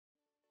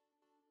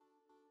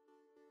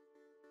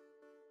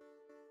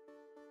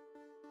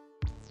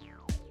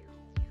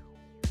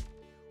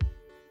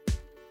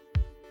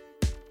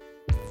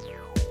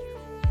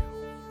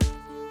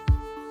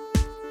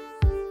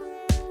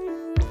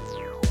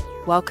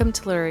Welcome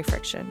to Literary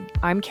Friction.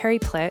 I'm Carrie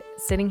Plitt,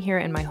 sitting here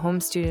in my home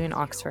studio in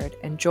Oxford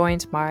and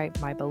joined by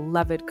my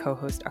beloved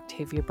co-host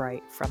Octavia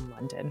Bright from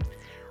London.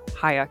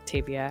 Hi,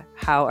 Octavia.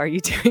 How are you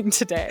doing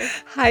today?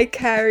 Hi,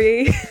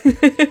 Carrie.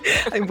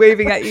 I'm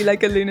waving at you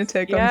like a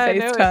lunatic on FaceTime.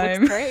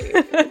 It looks great.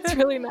 It's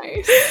really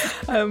nice.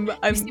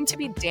 You seem to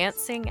be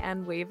dancing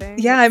and waving.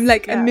 Yeah, I'm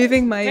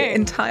moving my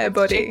entire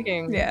body.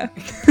 Shaking. Yeah.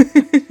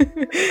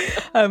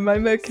 I'm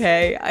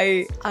okay.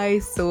 I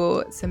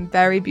saw some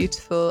very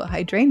beautiful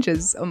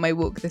hydrangeas on my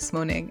walk this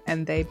morning,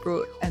 and they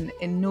brought an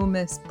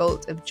enormous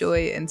bolt of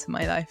joy into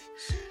my life.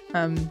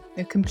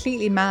 They're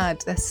completely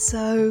mad. They're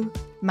so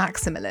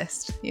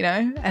maximalist,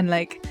 and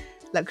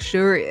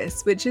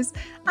luxurious, which is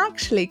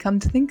actually, come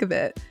to think of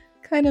it,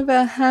 kind of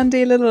a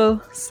handy little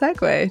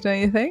segue, don't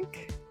you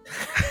think?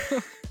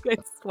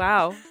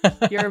 Wow,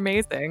 you're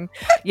amazing.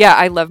 Yeah,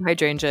 I love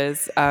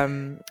hydrangeas.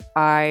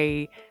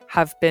 I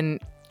have been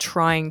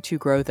trying to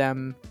grow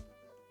them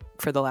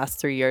for the last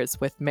 3 years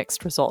with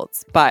mixed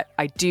results, but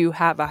I do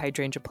have a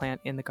hydrangea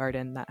plant in the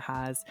garden that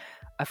has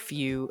a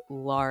few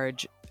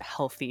large,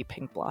 healthy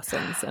pink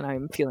blossoms, and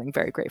I'm feeling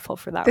very grateful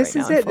for that. This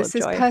right is now. it. This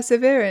is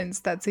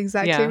perseverance. That's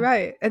exactly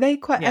right. Are they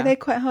quite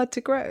hard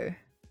to grow?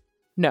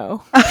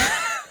 No.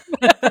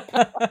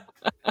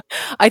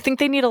 I think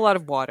they need a lot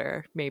of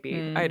water.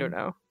 Maybe I don't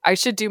know. I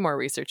should do more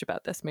research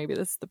about this. Maybe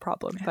this is the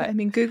problem. But I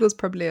mean, Google's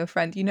probably your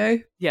friend.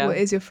 What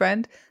is your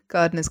friend?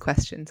 Gardener's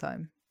question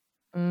time.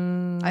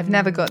 I've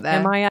never got there.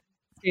 Am I at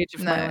the stage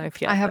of my life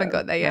yet? I haven't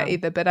got there yet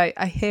either, but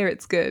I hear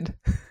it's good.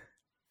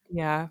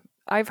 Yeah.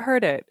 I've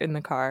heard it in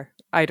the car.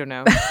 I don't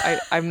know.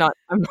 I'm not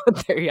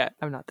there yet.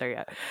 I'm not there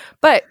yet.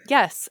 But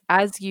yes,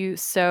 as you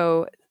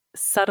so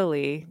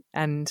subtly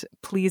and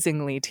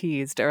pleasingly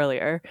teased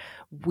earlier,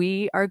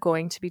 we are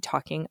going to be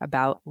talking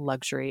about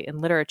luxury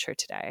in literature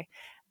today.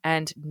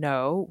 And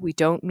no, we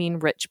don't mean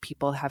rich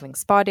people having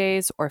spa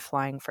days or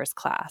flying first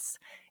class.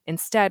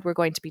 Instead, we're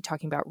going to be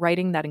talking about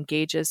writing that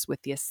engages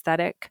with the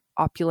aesthetic,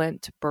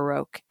 opulent,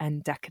 baroque,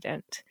 and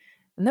decadent.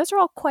 And those are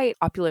all quite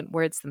opulent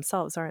words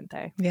themselves, aren't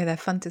they? Yeah, they're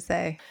fun to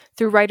say.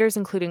 Through writers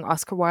including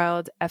Oscar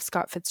Wilde, F.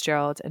 Scott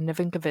Fitzgerald, and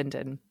Niven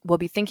Govinden, we'll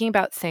be thinking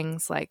about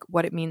things like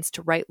what it means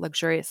to write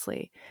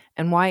luxuriously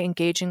and why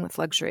engaging with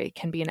luxury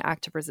can be an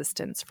act of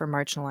resistance for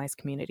marginalized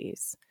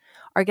communities.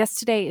 Our guest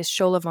today is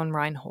Shola von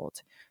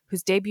Reinhold,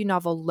 whose debut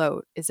novel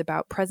Lote is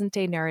about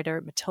present-day narrator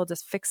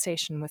Matilda's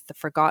fixation with the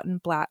forgotten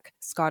Black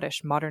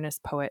Scottish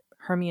modernist poet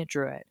Hermia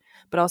Druitt,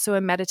 but also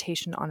a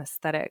meditation on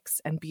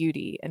aesthetics and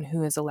beauty and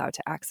who is allowed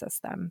to access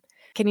them.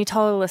 Can you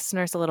tell the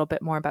listeners a little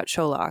bit more about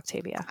Shola,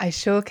 Octavia? I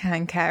sure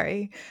can,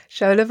 Carrie.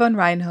 Shola von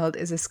Reinhold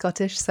is a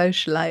Scottish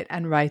socialite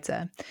and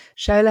writer.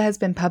 Shola has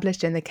been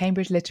published in the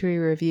Cambridge Literary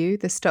Review,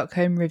 the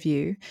Stockholm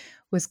Review,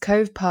 was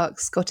Cove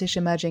Park's Scottish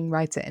Emerging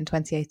Writer in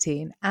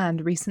 2018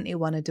 and recently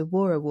won a De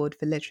Waal Award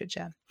for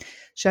Literature.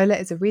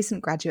 Shola is a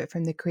recent graduate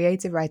from the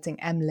Creative Writing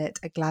MLit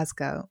at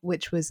Glasgow,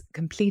 which was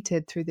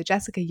completed through the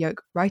Jessica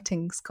Yoke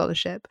Writing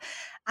Scholarship,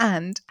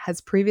 and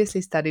has previously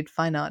studied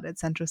fine art at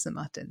Central St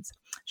Martin's.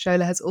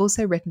 Shola has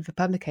also written for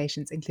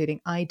publications including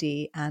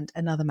ID and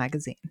Another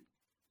Magazine.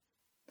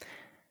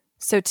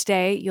 So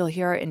today, you'll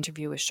hear our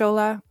interview with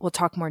Shola, we'll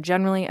talk more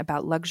generally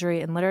about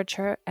luxury in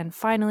literature, and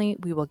finally,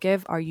 we will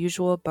give our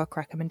usual book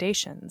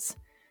recommendations.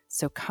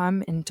 So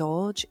come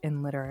indulge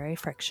in literary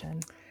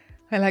friction.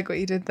 I like what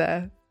you did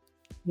there.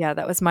 Yeah,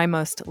 that was my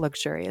most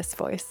luxurious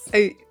voice.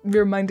 It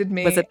reminded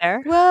me... Was it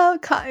there? Well,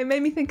 it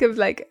made me think of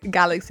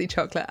Galaxy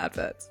chocolate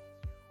adverts.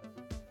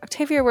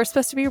 Octavia, we're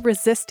supposed to be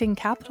resisting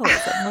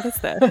capitalism. What is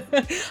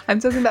this? I'm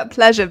talking about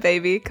pleasure,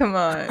 baby. Come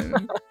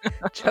on.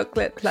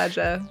 Chocolate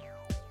pleasure.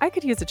 I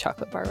could use a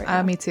chocolate bar right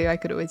now. Me too. I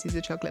could always use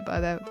a chocolate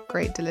bar. They're a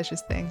great,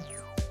 delicious thing.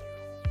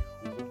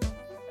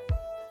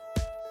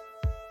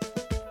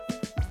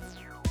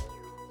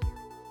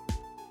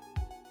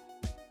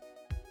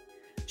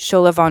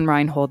 Shola von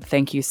Reinhold,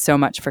 thank you so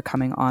much for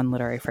coming on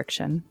Literary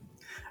Friction.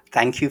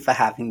 Thank you for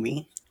having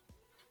me.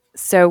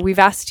 So we've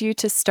asked you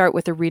to start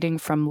with a reading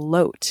from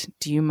Lote.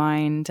 Do you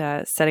mind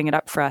setting it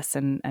up for us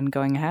and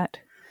going ahead?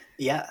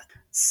 Yeah.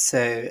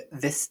 So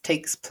this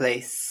takes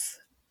place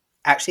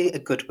actually a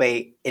good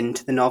way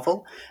into the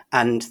novel,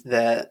 and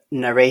the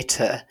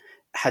narrator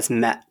has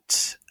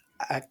met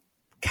a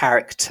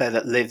character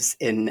that lives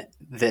in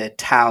the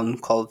town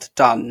called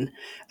Dun,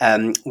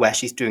 where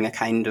she's doing a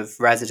kind of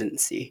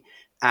residency,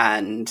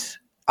 and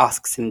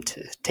asks him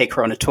to take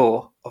her on a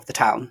tour of the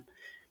town.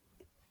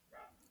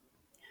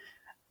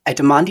 I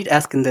demanded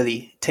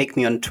Erskine take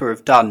me on a tour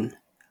of Dun,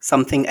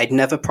 something I'd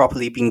never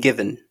properly been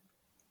given.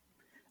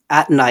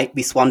 At night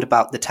we swanned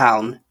about the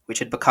town, which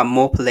had become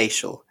more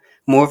palatial,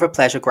 more of a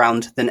pleasure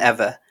ground than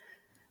ever,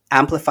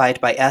 amplified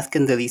by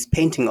Erskine Lilly's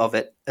painting of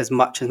it as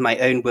much as my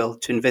own will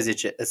to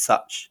envisage it as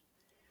such.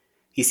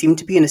 He seemed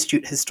to be an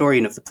astute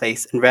historian of the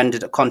place and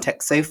rendered a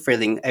context so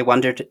thrilling I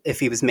wondered if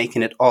he was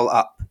making it all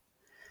up.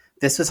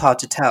 This was hard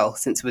to tell,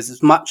 since it was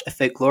as much a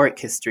folkloric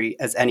history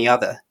as any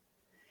other.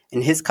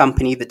 In his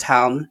company, the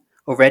town,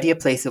 already a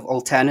place of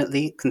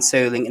alternately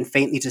consoling and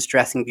faintly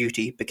distressing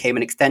beauty, became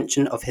an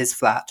extension of his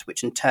flat,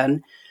 which in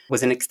turn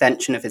was an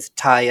extension of his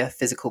entire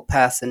physical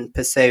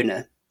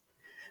persona.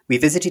 We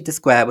visited the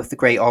square with the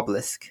grey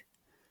obelisk.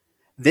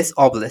 This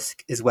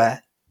obelisk is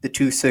where the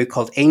two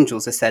so-called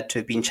angels are said to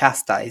have been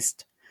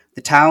chastised.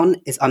 The town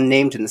is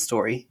unnamed in the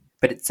story,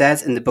 but it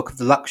says in the Book of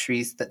the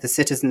Luxuries that the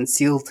citizens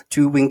sealed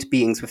two winged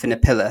beings within a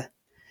pillar.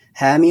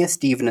 Hermia,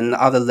 Stephen, and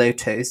the other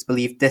Lotos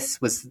believed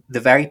this was the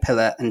very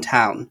pillar and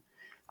town.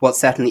 What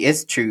certainly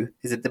is true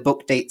is that the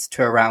book dates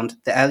to around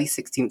the early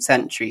 16th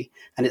century,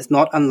 and it's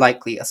not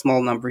unlikely a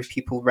small number of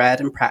people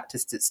read and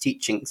practiced its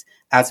teachings,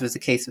 as was the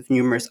case with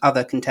numerous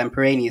other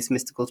contemporaneous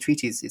mystical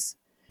treatises.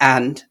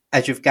 And,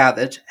 as you've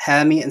gathered,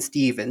 Hermia and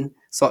Stephen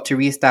sought to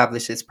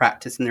re-establish this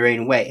practice in their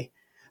own way.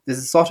 There's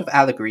a sort of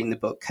allegory in the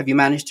book. Have you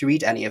managed to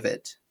read any of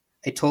it?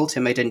 I told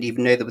him I didn't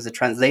even know there was a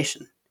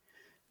translation.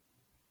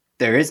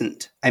 There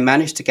isn't. I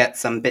managed to get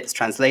some bits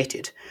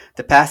translated.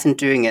 The person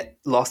doing it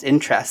lost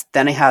interest.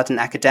 Then I had an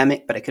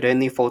academic, but I could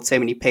only afford so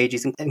many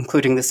pages,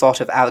 including the sort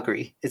of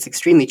allegory. It's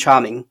extremely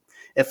charming.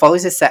 It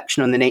follows a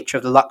section on the nature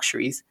of the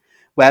luxuries.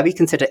 Where we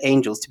consider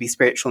angels to be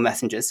spiritual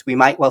messengers, we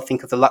might well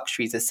think of the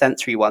luxuries as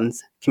sensory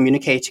ones,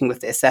 communicating with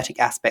the aesthetic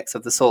aspects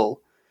of the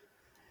soul.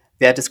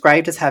 They are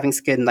described as having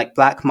skin like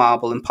black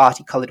marble and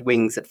party-coloured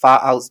wings that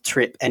far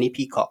outstrip any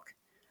peacock.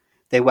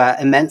 They wear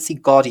immensely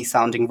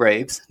gaudy-sounding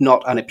robes,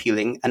 not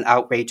unappealing, and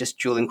outrageous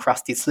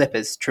jewel-encrusted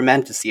slippers,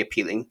 tremendously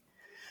appealing.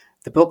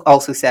 The book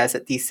also says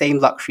that these same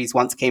luxuries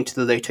once came to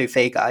the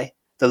Lotophagi,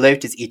 the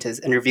lotus eaters,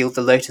 and revealed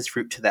the lotus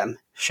fruit to them,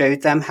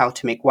 showed them how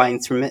to make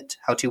wines from it,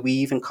 how to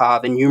weave and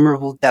carve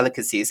innumerable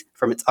delicacies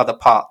from its other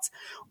parts,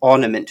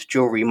 ornament,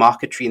 jewellery,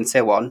 marquetry, and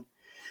so on.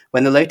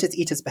 When the lotus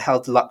eaters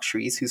beheld the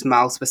luxuries, whose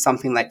mouths were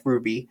something like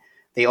ruby,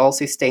 they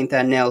also stained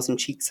their nails and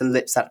cheeks and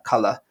lips that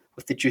colour,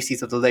 with the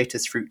juices of the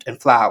lotus fruit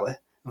and flower,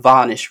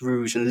 varnish,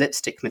 rouge, and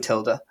lipstick,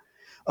 Matilda.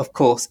 Of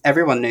course,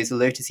 everyone knows the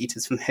lotus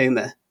eaters from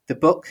Homer. The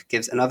book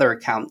gives another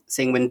account,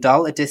 saying when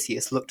dull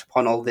Odysseus looked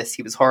upon all this,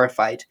 he was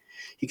horrified.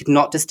 He could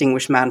not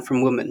distinguish man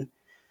from woman.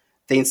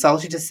 They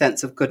insulted his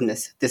sense of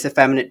goodness, this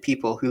effeminate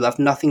people who loved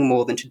nothing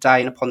more than to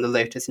dine upon the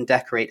lotus and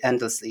decorate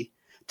endlessly,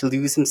 to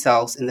lose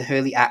themselves in the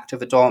holy act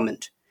of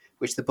adornment,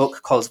 which the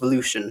book calls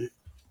volution.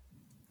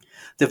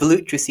 The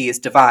volute, you see, is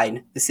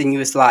divine, the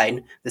sinuous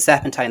line, the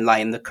serpentine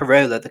line, the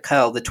corolla, the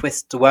curl, the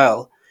twist, the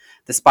whirl,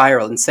 the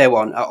spiral, and so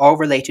on, are all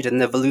related in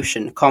the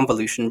volution,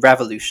 convolution,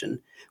 revolution.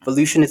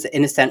 Volution is the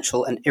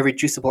inessential and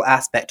irreducible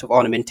aspect of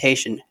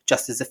ornamentation,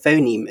 just as the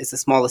phoneme is the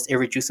smallest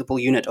irreducible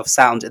unit of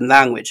sound in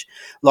language,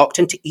 locked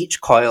into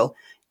each coil,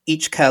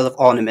 each curl of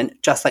ornament,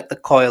 just like the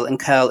coil and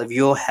curl of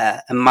your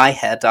hair and my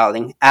hair,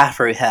 darling,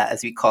 afro hair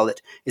as we call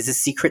it, is the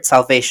secret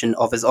salvation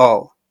of us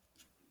all.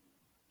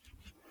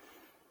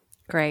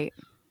 Great.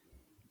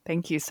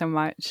 Thank you so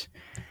much.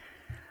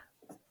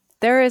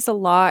 There is a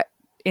lot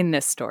in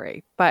this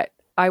story, but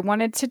I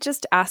wanted to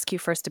just ask you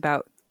first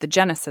about the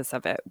genesis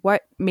of it.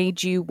 What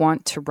made you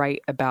want to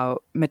write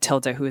about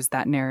Matilda, who is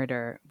that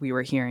narrator we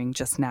were hearing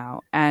just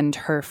now, and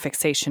her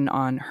fixation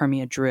on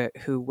Hermia Druitt,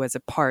 who was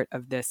a part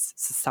of this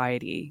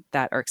society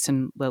that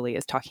Erskine Lilly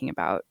is talking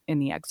about in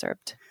the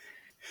excerpt?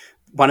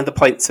 One of the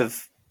points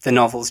of the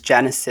novel's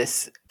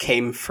genesis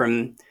came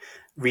from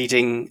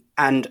reading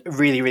and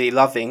really, really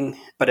loving,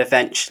 but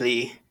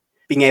eventually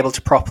being able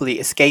to properly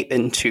escape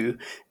into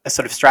a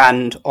sort of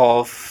strand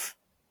of,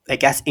 I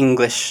guess,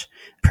 English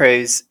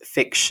prose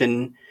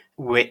fiction,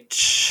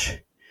 which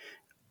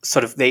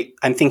sort of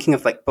I'm thinking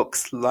of like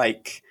books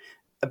like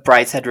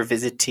Brideshead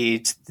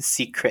Revisited, The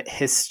Secret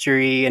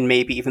History, and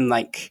maybe even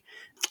like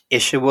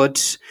Isherwood,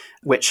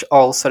 which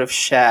all sort of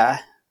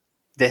share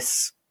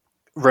this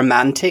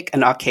romantic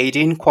and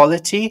Arcadian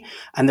quality,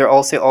 and they're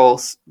also all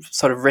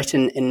sort of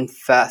written in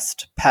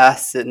first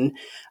person,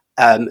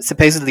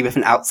 supposedly with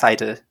an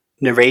outsider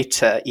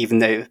narrator, even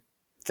though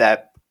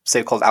their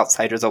so-called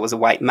outsider is always a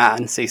white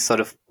man, so he's sort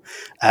of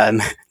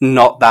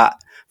not that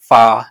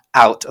far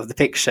out of the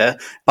picture.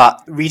 But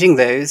reading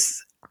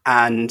those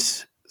and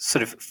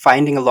sort of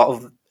finding a lot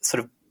of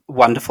sort of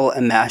wonderful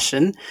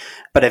immersion,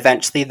 but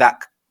eventually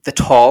that the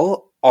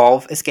toll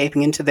of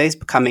escaping into those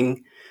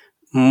becoming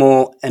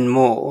more and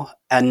more.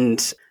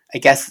 And I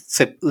guess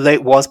so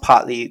it was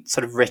partly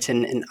sort of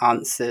written in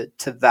answer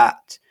to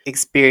that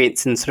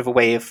experience in sort of a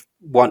way of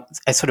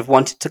I sort of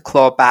wanted to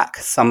claw back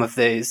some of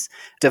those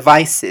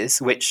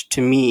devices, which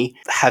to me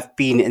have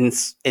been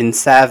in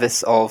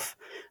service of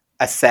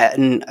a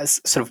certain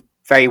sort of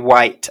very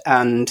white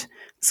and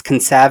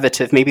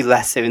conservative, maybe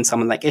less so in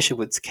someone like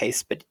Isherwood's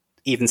case, but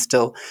even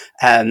still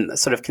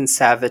sort of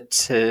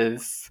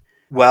conservative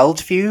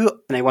worldview.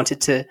 And I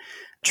wanted to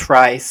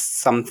try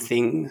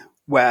something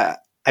where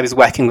I was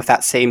working with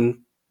that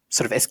same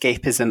sort of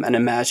escapism and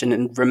immersion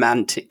and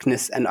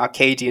romanticness and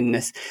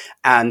Arcadianness,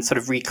 and sort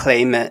of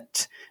reclaim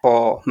it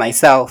for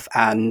myself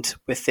and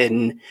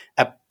within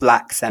a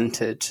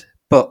Black-centered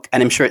book.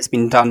 And I'm sure it's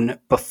been done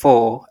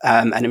before,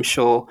 and I'm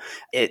sure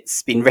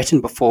it's been written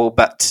before,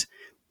 but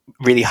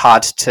really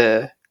hard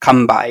to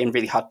come by and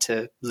really hard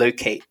to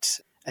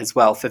locate as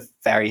well for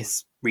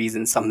various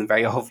reasons, some of them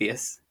very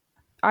obvious.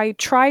 I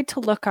tried to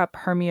look up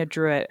Hermia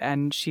Druitt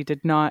and she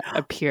did not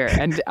appear.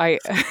 And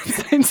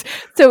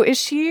so is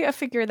she a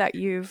figure that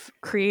you've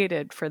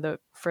created for the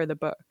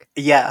book?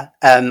 Yeah.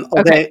 Okay,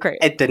 Although great.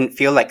 it didn't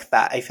feel like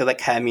that. I feel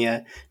like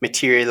Hermia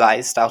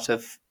materialized out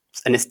of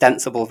an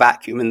ostensible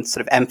vacuum and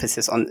sort of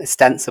emphasis on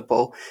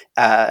ostensible,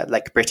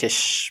 like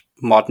British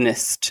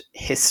modernist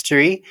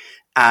history.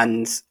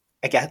 And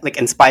again, like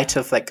in spite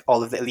of like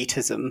all of the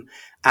elitism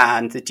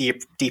and the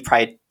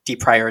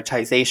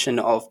deprioritization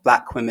of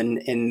Black women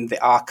in the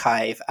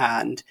archive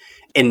and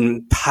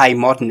in high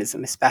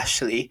modernism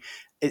especially,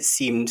 it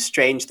seemed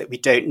strange that we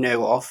don't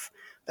know of,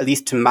 at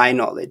least to my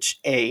knowledge,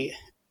 a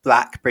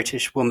Black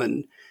British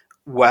woman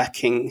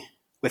working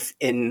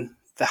within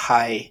the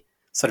high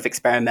sort of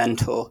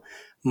experimental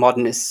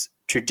modernist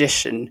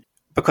tradition,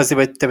 because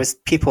there was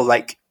people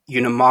like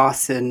Una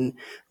Marson,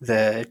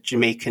 the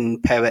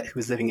Jamaican poet who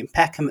was living in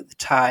Peckham at the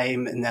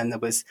time, and then there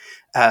was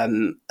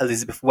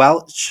Elizabeth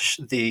Welch,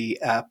 the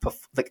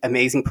like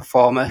amazing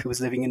performer who was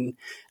living in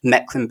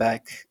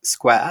Mecklenburg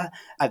Square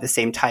at the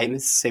same time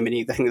as so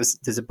many. I think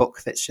there's a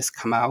book that's just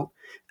come out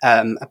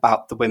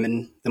about the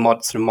women, the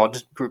sort of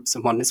mod groups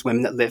of modernist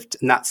women that lived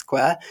in that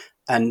square.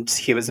 And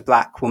here was a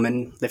Black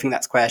woman living in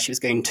that square. She was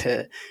going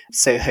to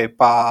Soho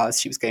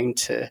bars. She was going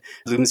to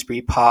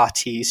Bloomsbury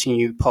parties. She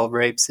knew Paul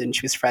Robeson.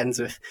 She was friends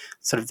with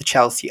sort of the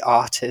Chelsea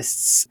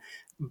artists.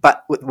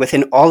 But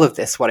within all of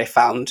this, what I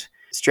found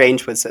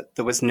strange was that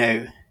there was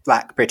no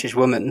Black British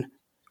woman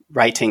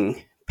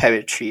writing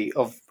poetry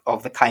of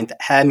the kind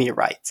that Hermia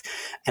writes.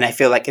 And I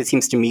feel like it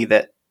seems to me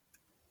that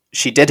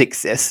she did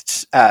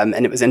exist, and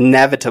it was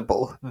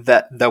inevitable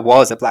that there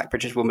was a Black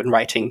British woman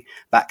writing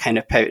that kind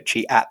of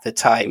poetry at the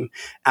time.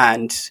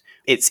 And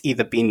it's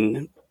either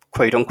been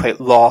quote unquote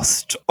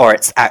lost, or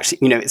it's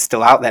actually, it's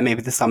still out there.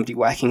 Maybe there's somebody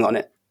working on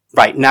it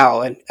right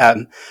now. And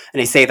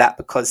I say that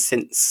because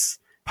since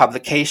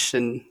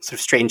publication, sort of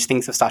strange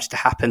things have started to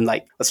happen.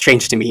 Like, what's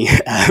strange to me,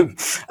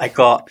 I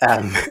got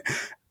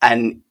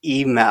an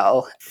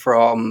email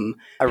from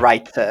a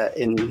writer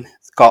in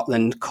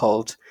Scotland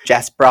called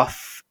Jess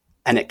Bruff,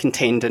 and it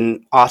contained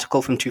an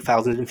article from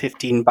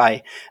 2015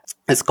 by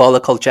a scholar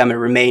called Gemma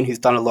Romaine, who's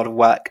done a lot of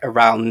work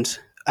around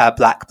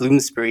Black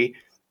Bloomsbury.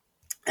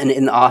 And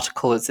in the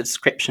article is a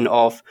description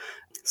of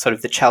sort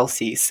of the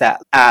Chelsea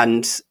set,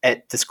 and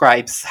it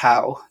describes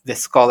how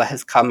this scholar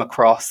has come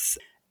across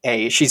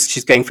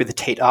she's going through the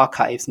Tate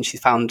archives, and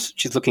she's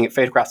looking at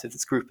photographs of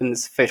this group, and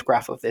there's a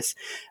photograph of this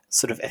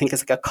sort of, I think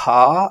it's like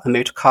a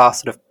motor car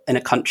sort of in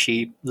a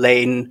country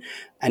lane,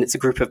 and it's a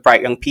group of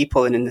bright young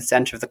people, and in the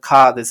center of the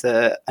car there's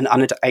an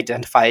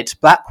unidentified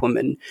Black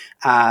woman.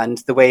 And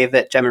the way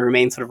that Gemma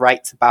Romaine sort of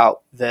writes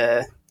about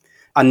the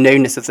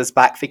unknownness of this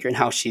Black figure and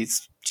how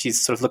she's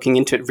sort of looking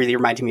into it really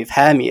reminded me of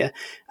Hermia.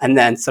 And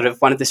then sort of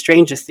one of the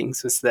strangest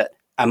things was that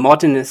a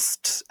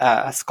modernist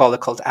scholar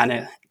called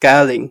Anna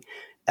Gerling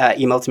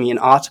emailed me an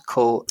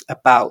article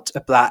about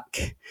a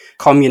Black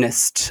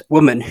communist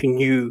woman who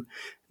knew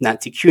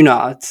Nancy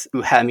Cunard,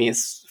 who Hermia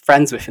is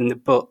friends with in the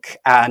book,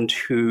 and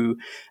who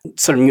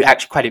sort of knew,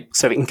 actually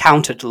sort of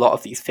encountered a lot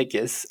of these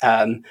figures.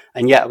 And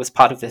yet it was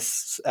part of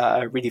this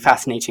really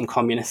fascinating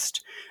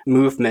communist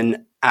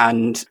movement,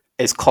 and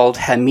is called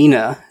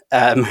Hermina,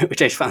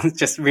 which I found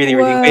just really,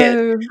 really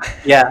weird.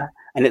 Yeah.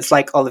 And it's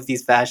like all of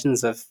these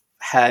versions of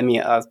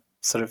Hermia are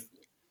sort of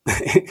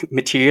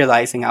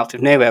materializing out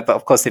of nowhere, but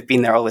of course they've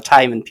been there all the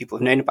time and people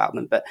have known about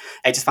them. But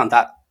I just found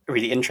that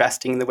really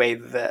interesting, the way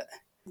that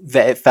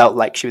it felt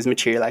like she was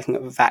materializing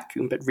out of a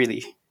vacuum, but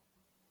really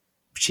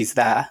she's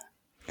there.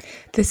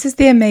 This is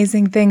the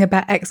amazing thing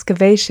about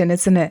excavation,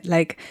 isn't it?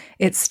 Like,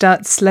 it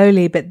starts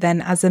slowly, but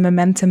then as the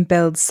momentum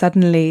builds,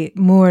 suddenly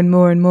more and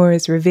more and more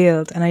is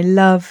revealed. And I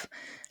love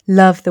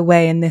the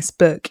way in this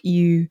book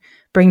you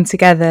bring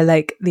together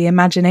like the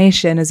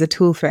imagination as a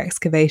tool for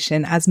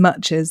excavation as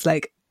much as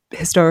like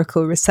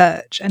historical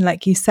research. And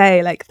like you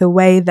say, like the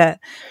way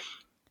that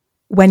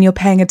when you're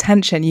paying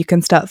attention, you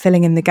can start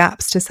filling in the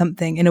gaps to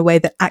something in a way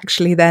that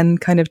actually then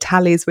kind of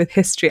tallies with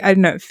history. I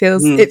don't know,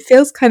 it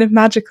feels kind of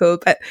magical.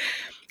 But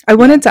I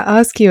wanted to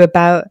ask you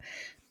about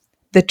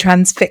the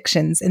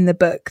transfictions in the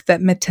book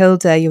that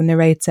Matilda, your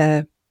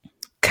narrator,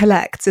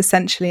 collects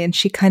essentially, and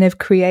she kind of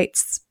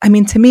creates, I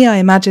mean, to me, I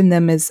imagine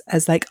them as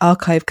like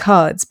archive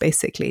cards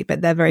basically,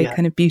 but they're very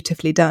kind of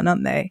beautifully done,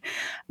 aren't they?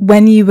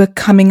 When you were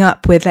coming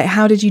up with, like,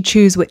 how did you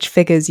choose which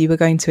figures you were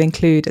going to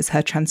include as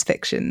her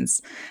transfictions,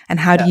 and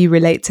how do you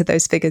relate to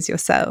those figures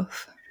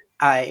yourself?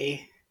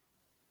 I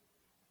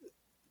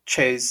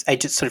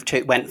just sort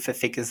of went for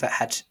figures that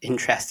had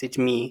interested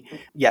me,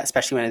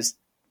 especially when I was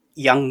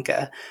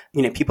younger,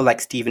 people like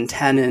Stephen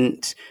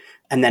Tennant,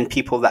 and then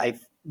people that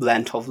I've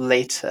learnt of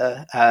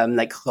later,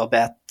 like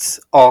Robert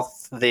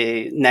Orth,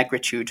 the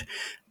Negritude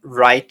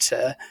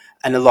writer,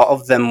 and a lot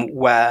of them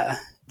were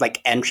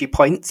like entry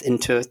points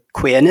into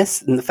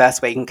queerness, and the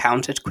first way I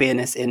encountered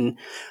queerness in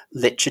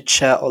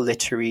literature or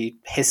literary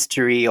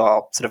history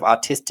or sort of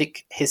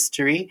artistic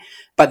history.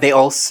 But they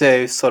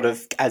also sort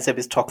of, as I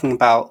was talking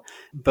about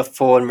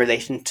before in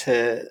relation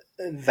to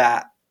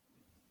that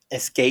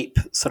escape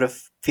sort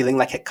of feeling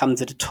like it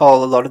comes at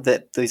all. A lot of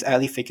those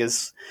early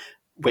figures,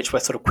 which were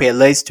sort of queer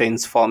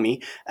lodestones for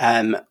me,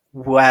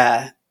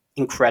 were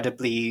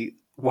incredibly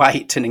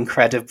white and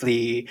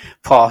incredibly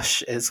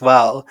posh as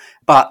well.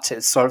 But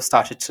it sort of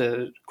started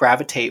to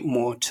gravitate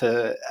more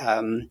to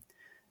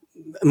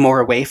more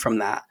away from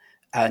that,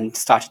 and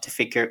started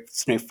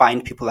to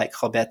find people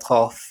like Robert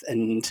Roth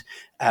and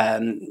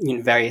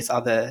various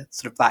other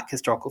sort of Black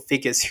historical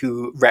figures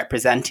who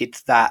represented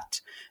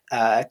that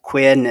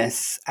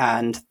queerness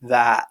and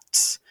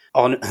that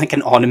like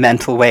an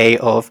ornamental way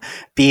of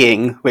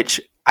being, which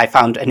I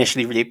found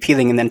initially really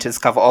appealing, and then to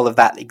discover all of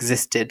that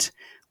existed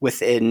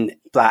within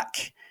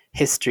Black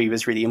history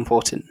was really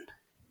important.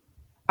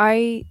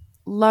 I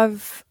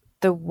love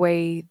the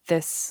way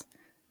this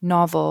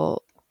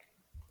novel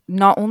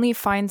not only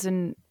finds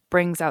and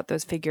brings out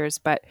those figures,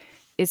 but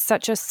is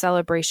such a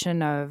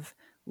celebration of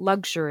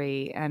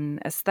luxury and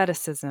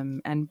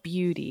aestheticism and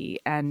beauty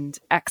and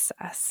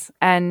excess.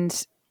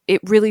 And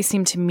it really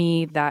seemed to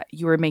me that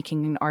you were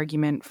making an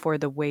argument for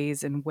the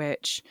ways in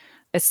which,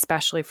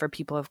 especially for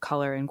people of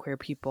color and queer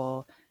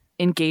people,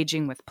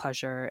 engaging with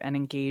pleasure and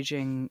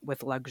engaging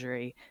with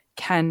luxury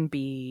can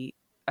be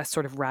a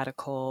sort of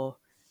radical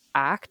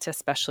act,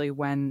 especially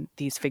when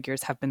these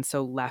figures have been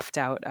so left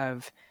out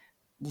of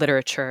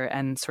literature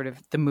and sort of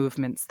the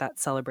movements that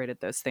celebrated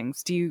those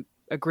things. Do you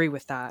agree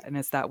with that? And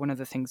is that one of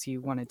the things you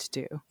wanted to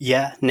do?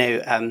 Yeah,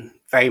 no,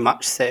 very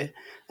much so.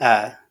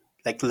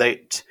 Like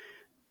Lote,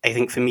 I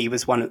think for me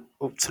was one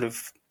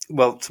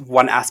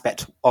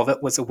aspect of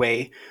it was a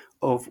way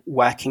of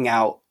working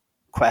out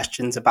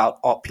questions about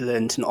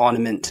opulence and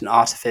ornament and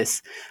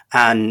artifice,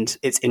 and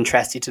it's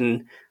interested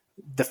in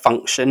the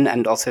function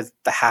and also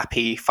the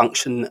happy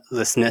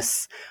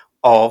functionlessness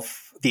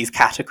of these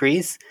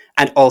categories,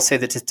 and also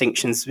the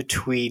distinctions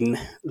between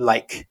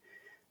like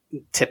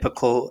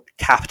typical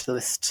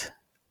capitalist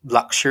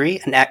luxury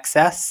and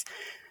excess,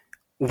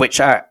 which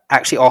are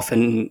actually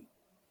often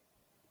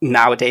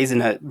nowadays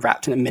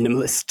wrapped in a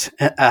minimalist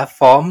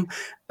form,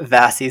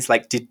 versus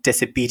like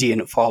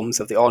disobedient forms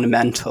of the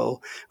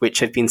ornamental, which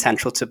have been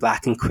central to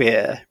Black and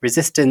queer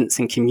resistance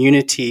and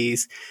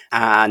communities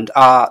and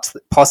art,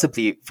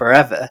 possibly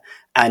forever.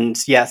 And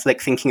yes,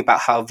 like thinking about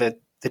how the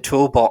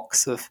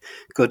toolbox of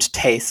good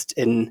taste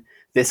in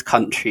this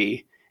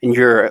country, in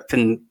Europe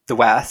and the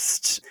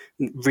West,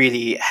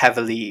 really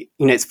heavily,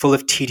 it's full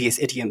of tedious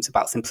idioms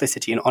about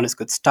simplicity and honest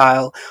good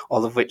style,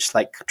 all of which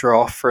like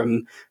draw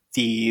from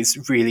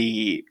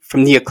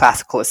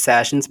neoclassical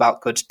assertions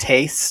about good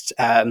taste.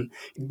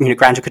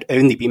 Grandeur could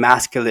only be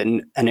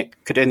masculine, and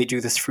it could only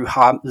do this through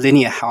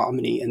linear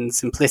harmony and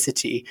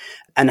simplicity,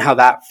 and how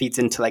that feeds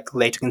into like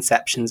later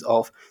conceptions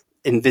of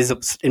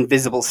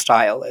invisible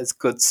style as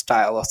good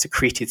style or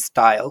secreted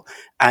style.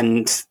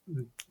 And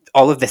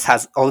all of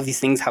these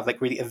things have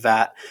like really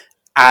overt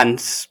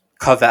and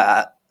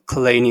covert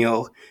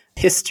colonial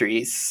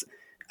histories.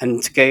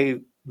 And to go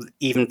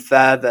even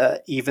further,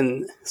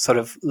 even sort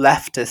of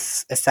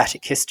leftist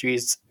aesthetic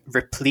histories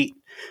replete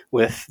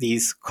with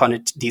these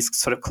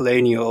sort of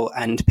colonial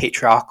and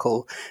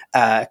patriarchal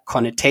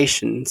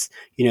connotations.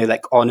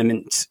 Like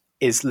ornament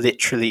is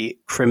literally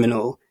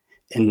criminal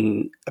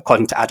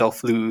according to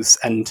Adolf Loos,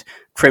 and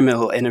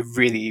criminal in a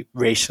really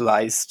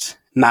racialized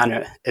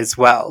manner as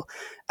well.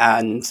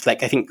 And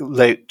like I think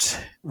Lote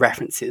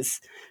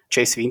references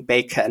Josephine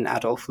Baker and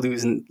Adolf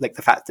Loos, and like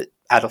the fact that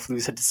Adolf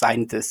Loos had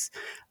designed this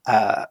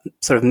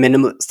sort of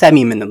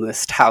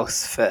semi-minimalist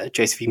house for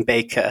Josephine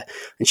Baker,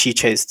 and she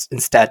chose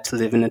instead to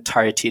live in a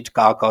turreted,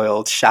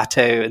 gargoyled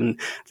chateau in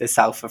the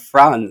south of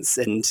France.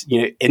 And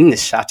in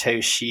this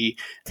chateau, she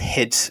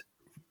hid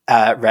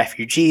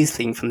refugees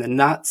fleeing from the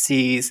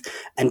Nazis,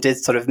 and did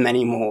sort of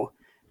many more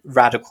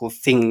radical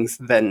things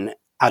than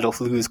Adolf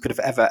Loos could have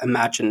ever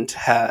imagined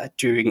her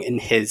doing in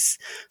his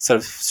sort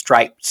of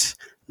striped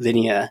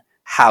linear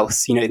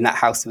house. In that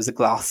house there was a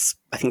glass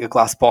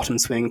bottom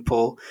swimming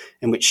pool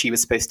in which she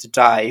was supposed to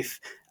dive,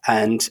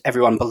 and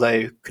everyone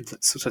below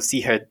could sort of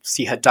see her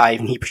dive,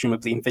 and he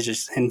presumably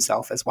envisaged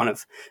himself as one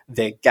of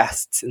the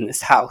guests in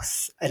this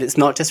house. And it's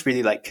not just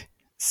really like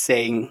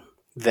saying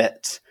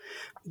that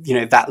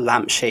that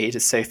lampshade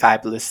is so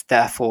fabulous,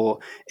 therefore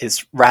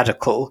is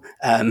radical,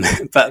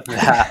 but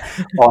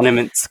that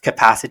ornament's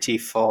capacity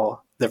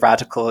for the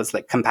radical is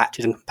like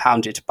compacted and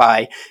compounded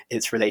by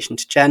its relation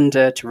to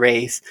gender, to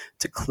race,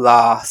 to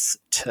class,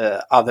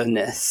 to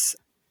otherness.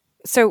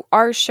 So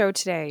our show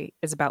today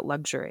is about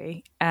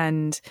luxury,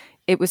 and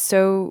it was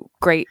so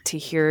great to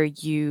hear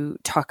you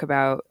talk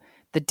about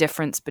the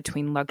difference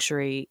between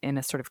luxury in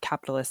a sort of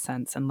capitalist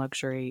sense and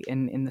luxury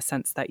in the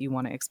sense that you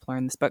want to explore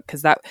in this book.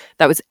 Because that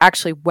was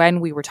actually when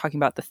we were talking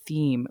about the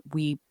theme,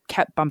 we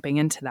kept bumping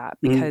into that,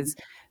 because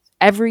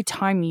every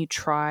time you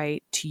try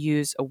to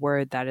use a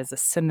word that is a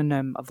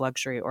synonym of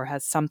luxury or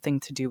has something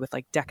to do with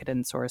like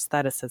decadence or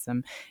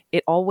aestheticism,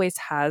 it always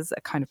has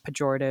a kind of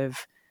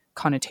pejorative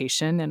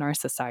connotation in our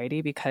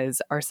society, because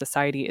our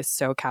society is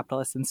so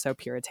capitalist and so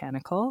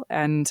puritanical.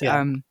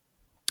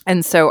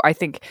 And so I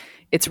think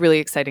it's really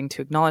exciting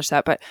to acknowledge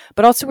that. But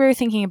also we were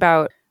thinking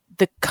about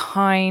the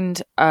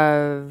kind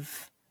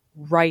of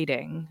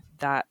writing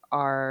that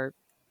our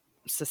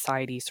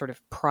society sort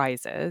of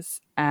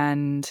prizes,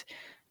 and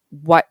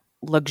what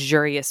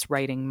luxurious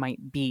writing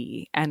might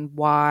be, and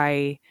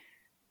why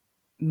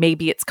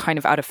maybe it's kind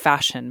of out of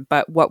fashion.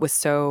 But what was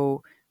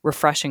so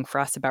refreshing for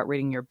us about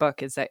reading your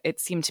book is that it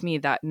seemed to me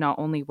that not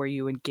only were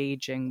you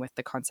engaging with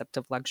the concept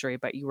of luxury,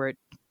 but you were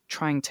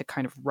trying to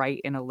kind of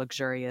write in a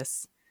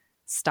luxurious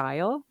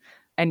style.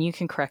 And you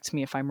can correct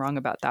me if I'm wrong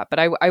about that. But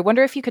I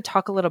wonder if you could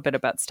talk a little bit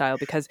about style,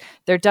 because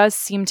there does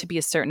seem to be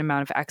a certain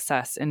amount of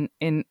excess in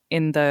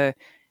the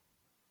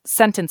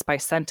sentence by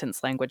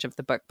sentence language of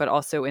the book, but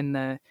also in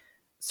the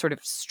sort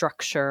of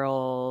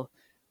structural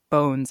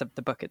bones of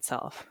the book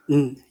itself.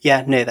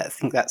 Yeah, no, I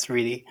think that's a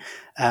really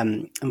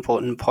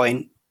important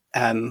point.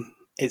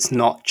 It's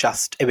not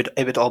just,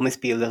 it would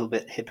almost be a little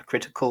bit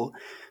hypocritical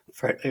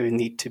for it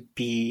only to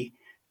be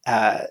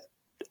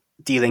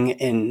dealing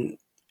in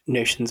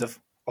notions of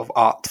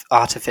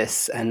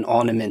artifice and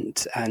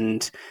ornament,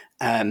 and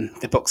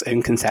the book's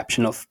own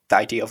conception of the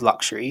idea of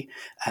luxury,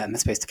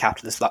 as opposed to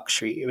capitalist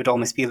luxury. It would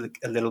almost be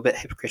a little bit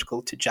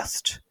hypocritical to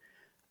just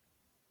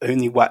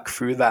only work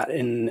through that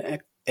in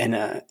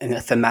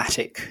a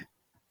thematic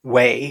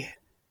way,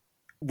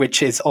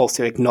 which is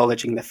also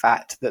acknowledging the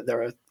fact that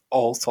there are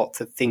all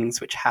sorts of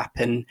things which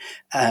happen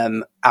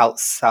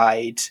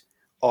outside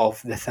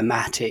of the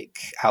thematic,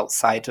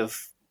 outside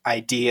of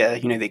idea,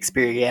 the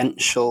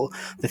experiential,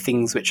 the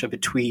things which are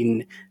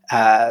between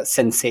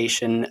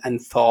sensation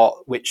and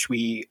thought, which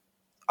we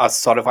are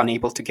sort of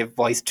unable to give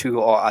voice to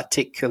or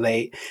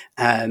articulate,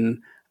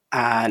 and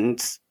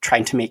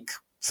trying to make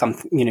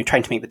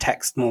the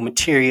text more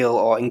material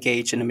or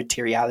engage in a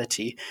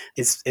materiality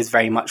is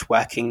very much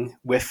working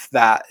with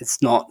that. It's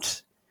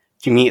not,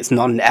 to me, it's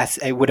not an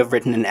essay. I would have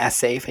written an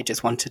essay if I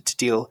just wanted to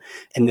deal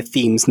in the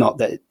themes, not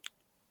that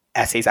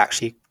essays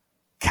actually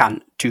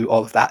can't do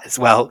all of that as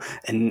well.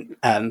 And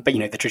but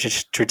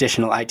the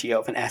traditional idea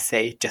of an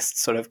essay just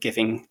sort of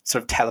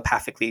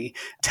telepathically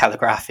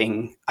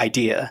telegraphing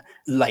idea,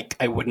 like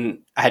I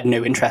had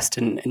no interest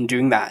in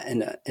doing that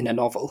in a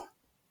novel.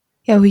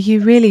 Yeah, well,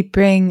 you really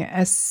bring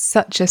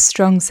such a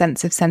strong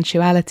sense of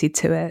sensuality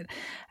to it.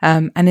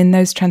 And in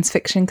those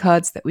transfiction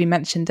cards that we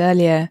mentioned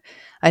earlier,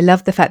 I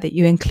love the fact that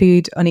you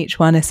include on each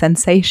one a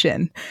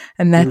sensation.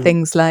 And they're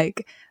things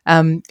like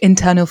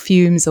internal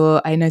fumes,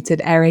 or I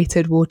noted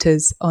aerated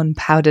waters on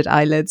powdered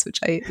eyelids,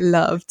 which I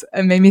loved.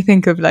 And made me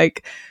think of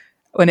like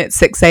when it's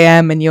 6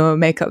 a.m. and your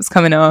makeup's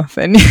coming off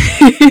and,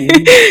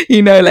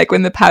 like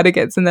when the powder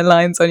gets in the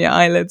lines on your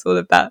eyelids, all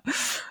of that.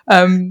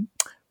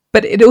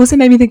 But it also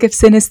made me think of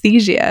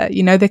synesthesia,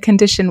 the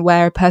condition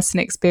where a person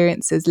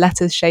experiences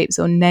letters, shapes,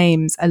 or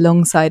names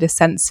alongside a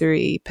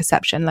sensory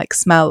perception like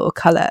smell or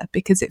color,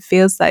 because it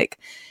feels like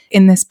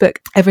in this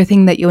book,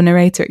 everything that your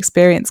narrator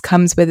experienced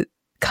comes with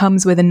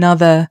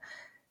another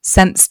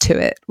sense to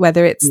it,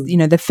 whether it's,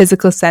 the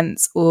physical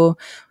sense, or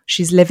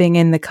she's living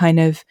in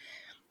her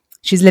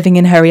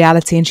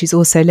reality and she's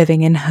also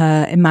living in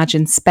her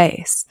imagined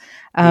space.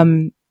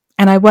 And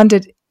I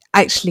wondered,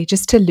 actually,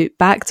 just to loop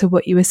back to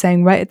what you were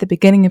saying right at the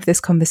beginning of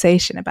this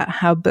conversation about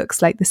how books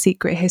like The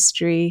Secret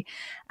History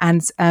and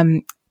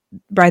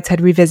Brideshead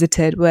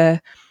Revisited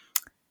were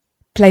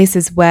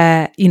places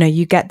where,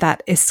 you get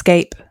that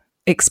escape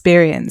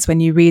experience when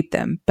you read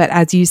them. But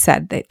as you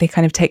said, they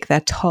kind of take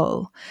their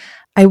toll.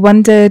 I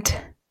wondered,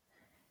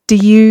 do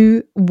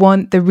you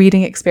want the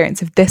reading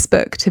experience of this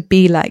book to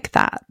be like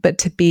that, but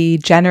to be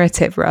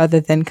generative rather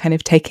than kind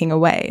of taking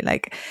away?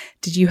 Like,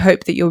 did you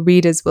hope that your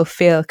readers will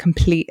feel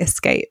complete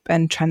escape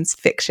and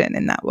transfiction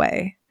in that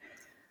way?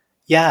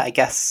 Yeah, I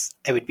guess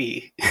it would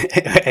be,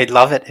 I'd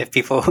love it if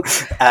people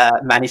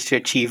manage to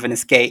achieve an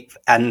escape,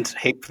 and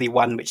hopefully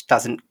one which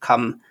doesn't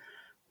come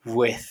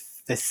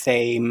with the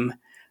same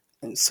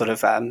sort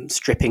of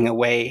stripping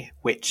away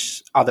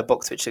which other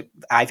books which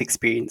I've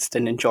experienced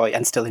and enjoy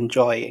and still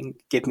enjoy and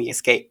give me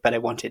escape. But I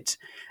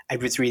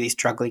was really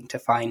struggling to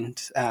find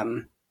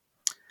an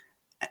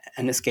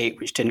escape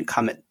which didn't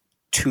come at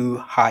too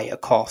high a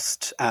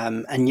cost,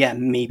 and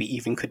maybe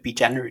even could be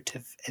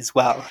generative as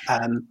well.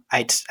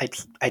 I'd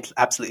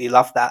absolutely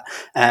love that,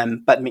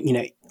 but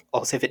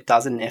also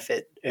if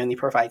it only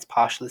provides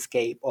partial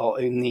escape, or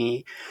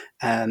only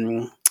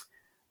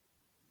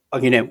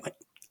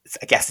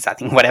I guess it's, I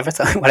think,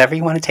 whatever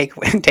you want to take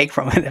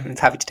from it, I'm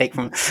happy to take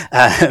from.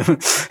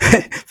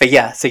 But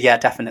yeah,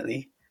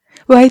 definitely.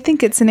 Well, I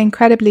think it's an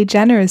incredibly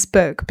generous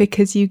book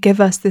because you give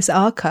us this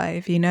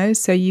archive,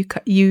 so you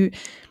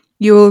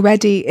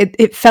already,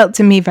 it felt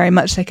to me very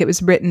much like it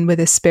was written with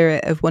a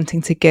spirit of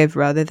wanting to give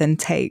rather than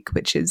take,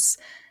 which as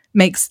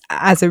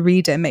a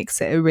reader,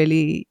 makes it a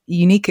really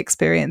unique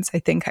experience. I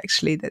think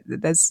actually that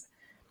there's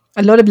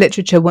a lot of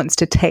literature wants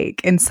to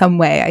take in some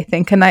way, I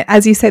think. And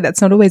as you say,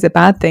 that's not always a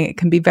bad thing. It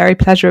can be very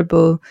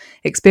pleasurable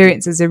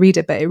experience as a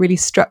reader, but it really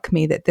struck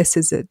me that this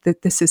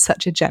is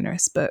such a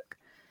generous book.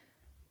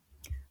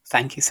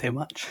 Thank you so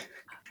much.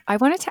 I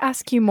wanted to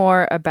ask you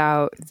more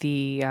about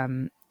the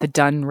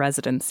Dunn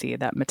residency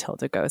that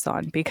Matilda goes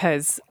on,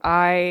 because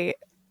I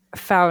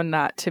found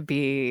that to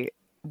be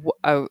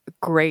a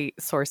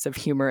great source of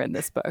humor in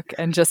this book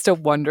and just a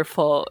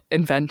wonderful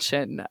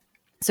invention.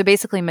 So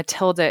basically,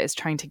 Matilda is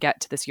trying to get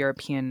to this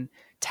European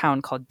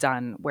town called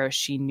Dun, where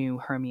she knew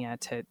Hermia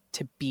to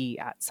be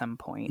at some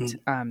point.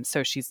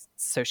 So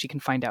she can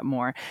find out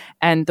more.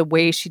 And the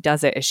way she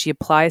does it is she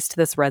applies to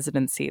this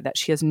residency that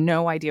she has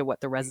no idea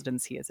what the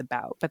residency is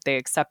about, but they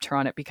accept her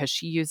on it because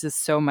she uses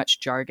so much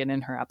jargon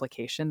in her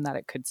application that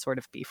it could sort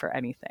of be for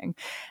anything.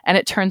 And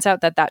it turns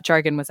out that that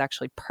jargon was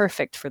actually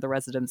perfect for the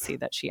residency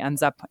that she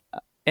ends up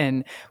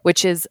in,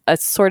 which is a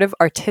sort of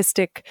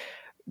artistic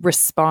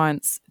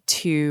response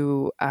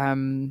to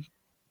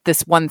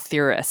this one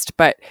theorist,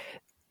 but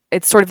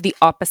it's sort of the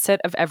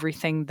opposite of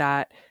everything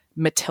that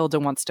Matilda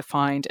wants to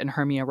find and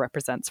Hermia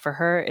represents for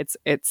her.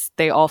 It's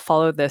they all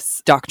follow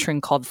this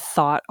doctrine called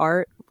thought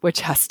art,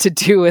 which has to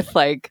do with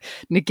like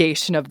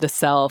negation of the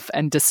self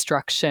and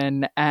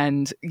destruction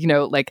and, you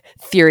know, like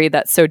theory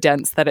that's so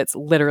dense that it's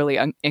literally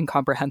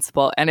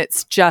incomprehensible. And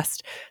it's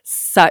just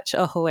such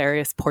a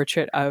hilarious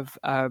portrait of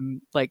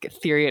like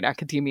theory and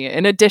academia,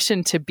 in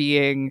addition to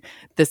being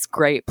this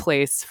great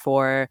place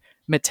for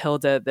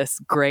Matilda, this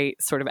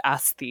great sort of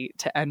aesthete,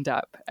 to end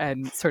up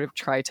and sort of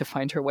try to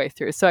find her way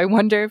through. So I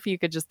wonder if you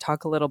could just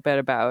talk a little bit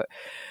about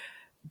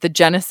the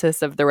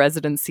genesis of the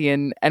residency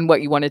and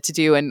what you wanted to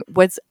do. And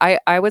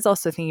I was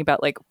also thinking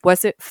about, like,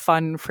 was it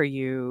fun for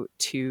you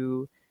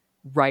to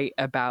write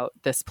about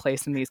this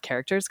place and these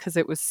characters? Because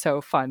it was so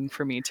fun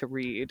for me to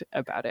read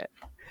about it.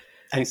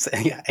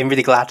 I'm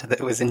really glad that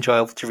it was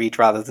enjoyable to read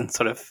rather than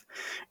sort of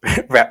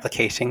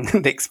replicating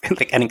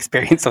an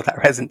experience of that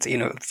residency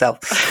in itself.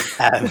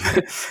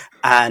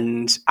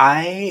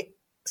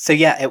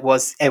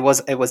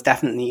 It was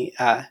definitely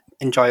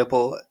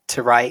enjoyable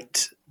to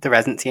write the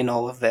residency and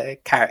all of the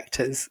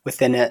characters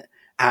within it.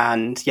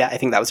 And yeah, I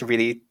think that was a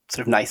really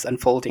sort of nice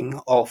unfolding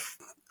of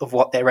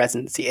what their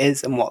residency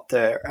is and what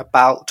they're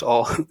about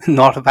or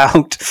not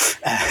about.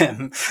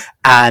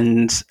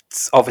 And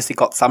it's obviously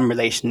got some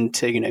relation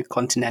to,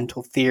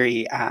 continental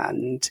theory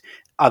and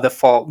other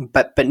form,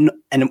 but in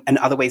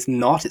other ways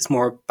not. It's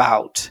more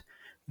about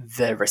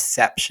the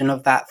reception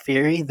of that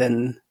theory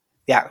than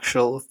the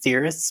actual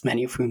theorists,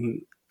 many of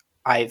whom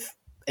I've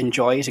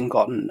enjoyed and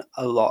gotten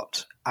a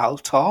lot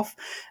out of.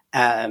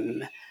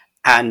 And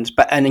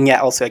yet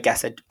also, I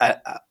guess,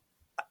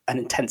 an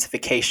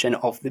intensification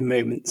of the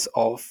moments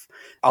of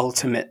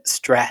ultimate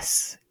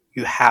stress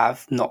you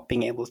have not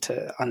being able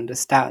to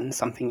understand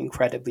something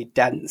incredibly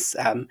dense,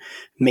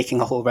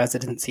 making a whole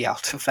residency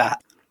out of that.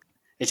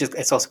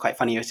 It's also quite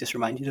funny. I was just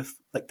reminded of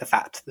like the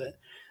fact that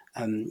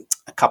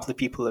a couple of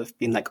people have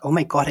been like, "Oh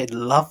my God, I'd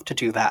love to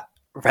do that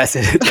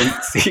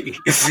residency,"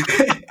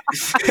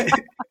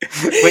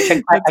 which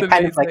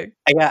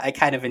I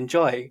kind of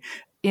enjoy.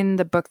 In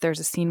the book, there's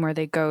a scene where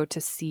they go to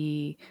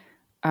see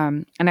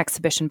an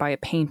exhibition by a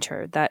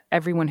painter that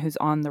everyone who's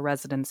on the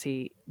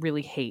residency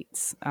really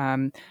hates,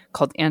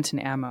 called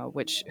Anton Amo,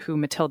 who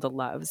Matilda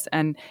loves.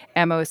 And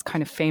Amo is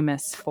kind of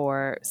famous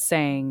for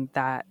saying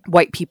that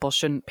white people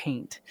shouldn't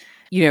paint.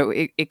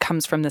 It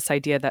comes from this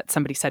idea that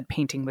somebody said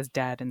painting was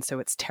dead, and so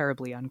it's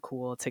terribly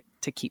uncool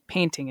to keep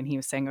painting. And he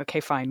was saying,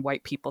 okay, fine,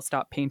 white people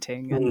stop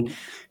painting and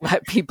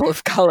let people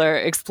of color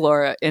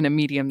explore in a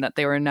medium that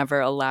they were never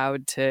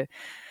allowed to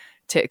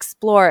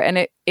explore. And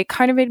it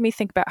kind of made me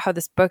think about how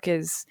this book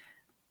is,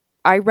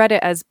 I read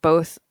it as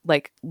both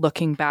like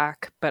looking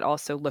back, but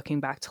also looking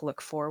back to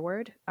look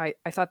forward. I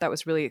thought that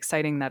was really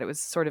exciting, that it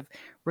was sort of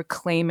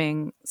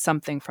reclaiming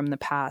something from the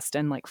past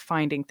and like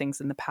finding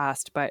things in the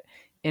past, but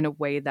in a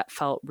way that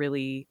felt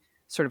really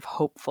sort of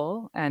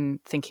hopeful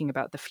and thinking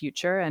about the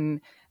future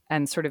and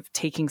sort of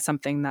taking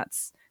something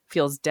that's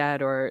feels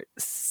dead or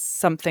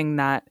something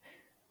that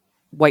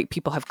white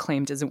people have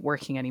claimed isn't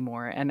working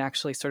anymore and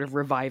actually sort of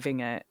reviving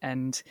it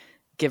and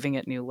giving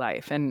it new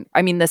life. And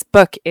I mean, this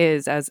book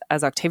is, as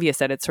Octavia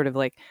said, it's sort of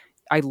like,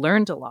 I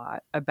learned a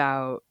lot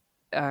about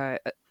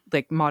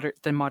the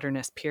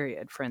modernist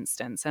period, for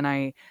instance, and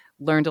I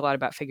learned a lot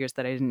about figures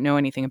that I didn't know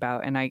anything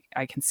about. And I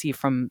can see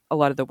from a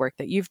lot of the work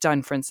that you've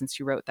done, for instance,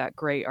 you wrote that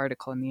great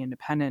article in The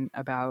Independent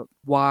about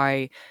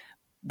why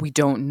we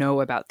don't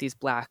know about these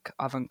Black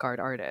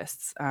avant-garde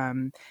artists.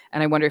 And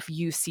I wonder if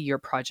you see your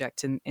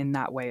project in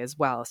that way as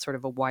well, sort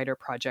of a wider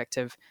project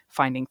of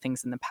finding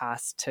things in the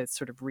past to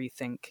sort of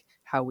rethink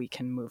how we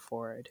can move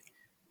forward.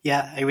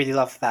 Yeah, I really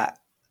love that,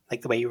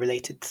 like the way you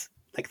related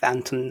like the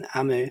Anton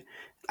Amo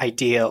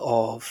idea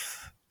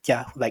of,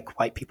 like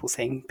white people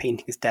saying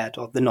painting is dead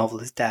or the novel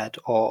is dead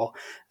or,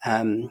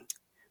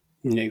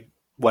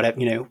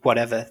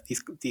 whatever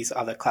these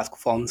other classical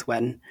forms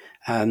when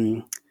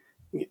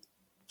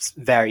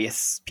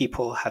various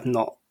people have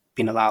not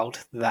been allowed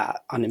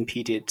that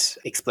unimpeded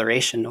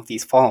exploration of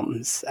these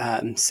forms.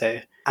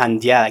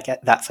 I get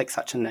that's like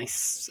such a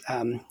nice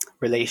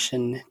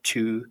relation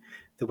to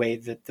the way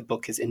that the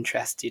book is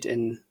interested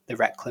in the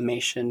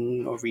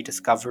reclamation or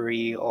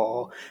rediscovery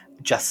or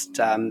just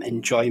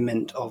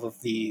enjoyment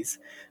of these.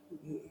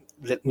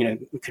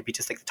 It could be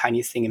just like the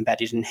tiniest thing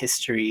embedded in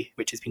history,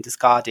 which has been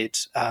discarded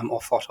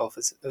or thought of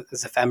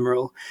as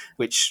ephemeral,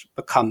 which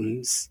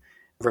becomes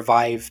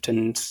revived,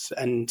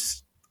 and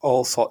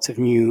all sorts of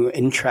new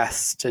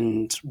interest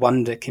and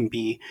wonder can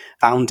be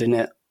found in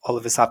it all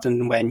of a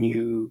sudden when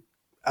you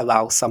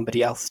allow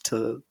somebody else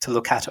to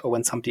look at it, or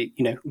when somebody,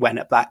 when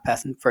a Black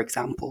person, for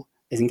example,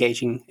 is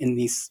engaging in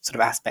these sort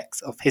of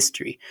aspects of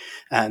history,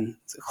 the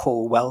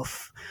whole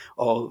wealth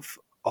of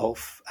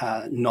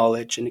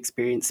knowledge and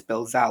experience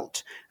spills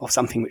out of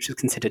something which is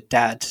considered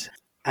dead.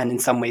 And in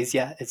some ways,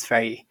 it's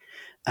very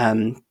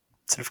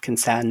sort of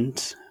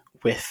concerned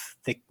with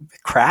the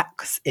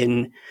cracks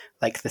in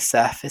like the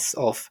surface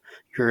of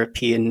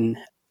European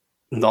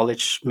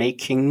knowledge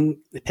making,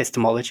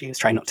 epistemology. I was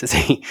trying not to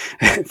say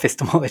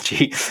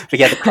epistemology, but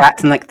the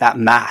cracks in like that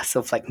mass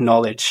of like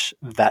knowledge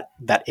that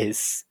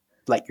is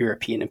like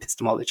European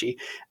epistemology.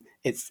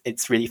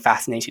 It's really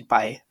fascinated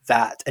by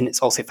that, and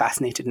it's also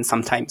fascinated in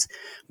sometimes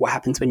what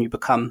happens when you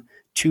become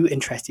too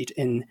interested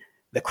in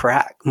the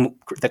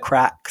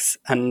cracks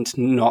and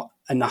not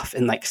enough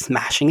in like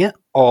smashing it,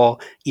 or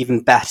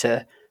even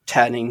better,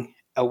 turning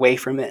away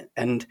from it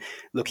and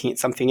looking at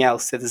something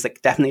else. So there's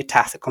like definitely a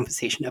tacit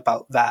conversation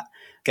about that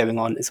going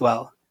on as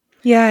well.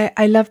 Yeah,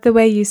 I love the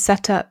way you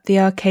set up the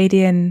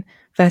Arcadian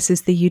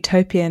versus the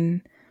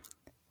utopian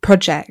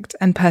project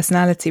and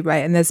personality,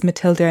 right? And there's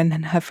Matilda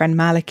and her friend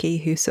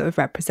Maliki, who sort of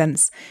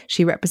represents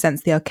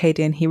the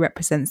Arcadian, he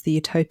represents the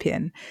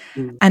utopian.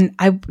 And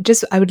I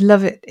would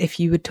love it if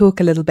you would talk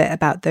a little bit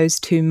about those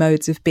two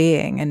modes of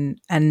being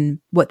and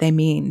what they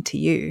mean to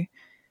you.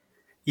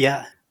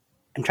 Yeah.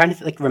 I'm trying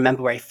to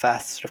remember where I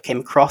first sort of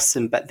came across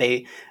them, but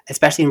they,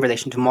 especially in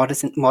relation to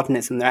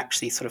modernism, they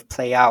actually sort of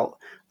play out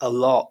a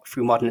lot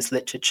through modernist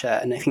literature.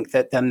 And I think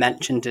that they're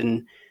mentioned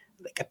in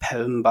like a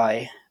poem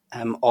by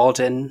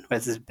Auden, where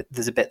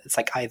there's a bit that's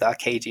like either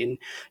Arcadian,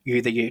 you're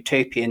the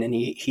utopian, and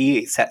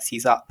he sets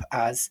these up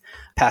as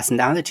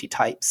personality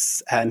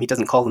types. He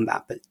doesn't call them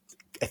that, but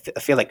I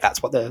feel like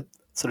that's what they're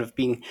sort of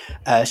being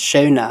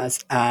shown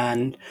as.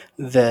 And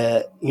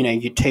the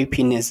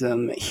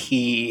utopianism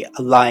he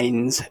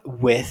aligns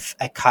with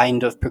a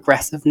kind of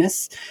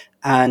progressiveness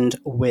and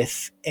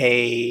with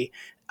a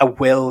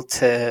will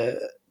to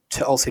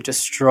also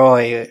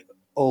destroy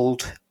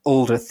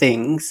older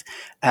things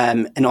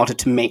in order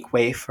to make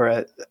way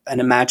for and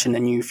imagine a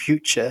new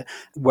future,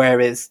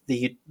 whereas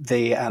the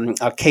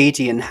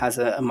Arcadian has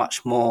a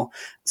much more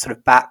sort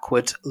of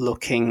backward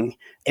looking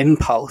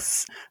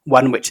impulse,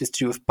 one which is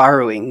to do with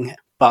borrowing,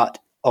 but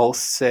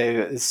also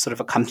is sort of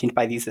accompanied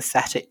by these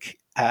aesthetic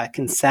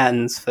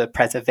concerns for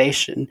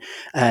preservation.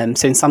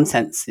 So in some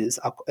senses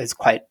is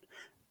quite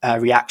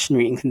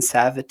reactionary and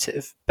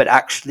conservative, but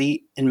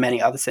actually in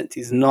many other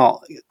senses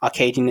not.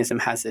 Arcadianism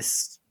has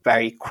this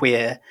very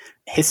queer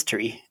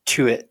history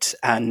to it.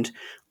 And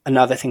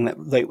another thing that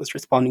Lote was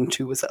responding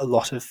to was a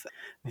lot of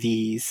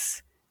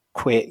these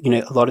queer,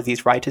 a lot of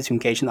these writers who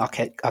engage in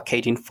the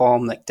Arcadian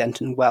form, like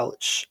Denton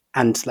Welch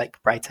and like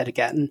Brideshead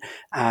Again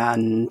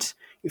and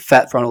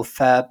Ronald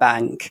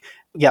Fairbank.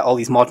 Yeah, all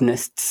these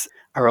modernists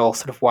are all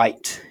sort of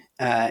white,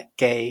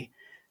 gay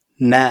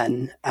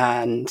men,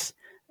 and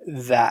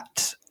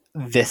that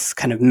this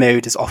kind of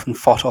mode is often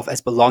thought of as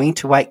belonging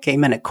to white gay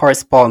men.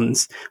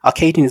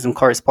 Arcadianism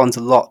corresponds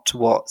a lot to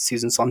what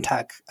Susan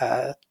Sontag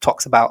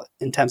talks about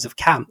in terms of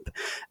camp.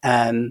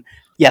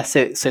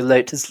 So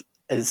Lote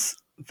is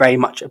very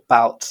much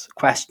about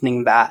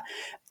questioning that.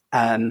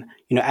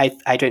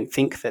 I don't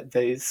think that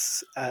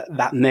those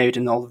that mode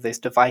and all of those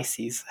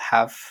devices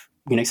have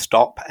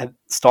stop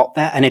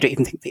there, and I don't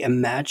even think they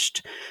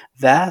emerged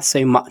there.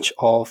 So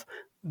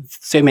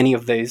many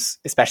of those,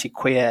 especially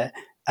queer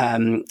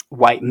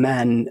white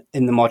men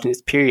in the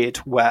modernist period,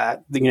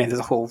 where there's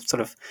a whole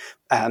sort of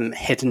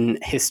hidden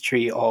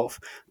history of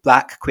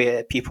Black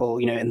queer people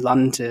in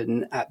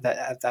London at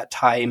that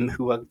time,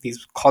 who were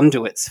these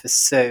conduits for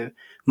so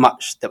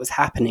much that was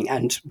happening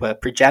and were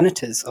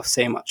progenitors of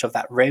so much of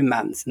that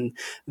romance and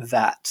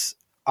that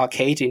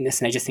Arcadianness.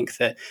 And I just think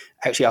that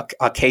actually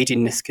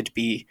Arcadianness could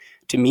be,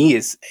 to me,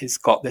 is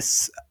got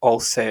this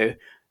also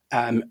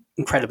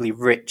incredibly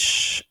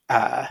rich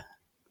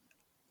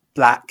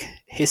Black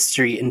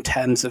history in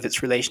terms of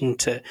its relation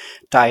to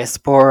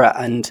diaspora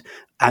and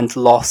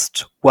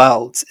lost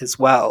worlds as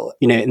well,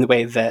 in the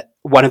way that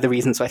one of the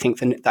reasons I think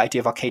the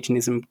idea of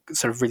Arcadianism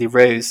sort of really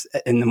rose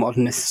in the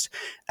modernist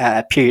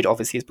period,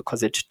 obviously, is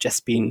because it had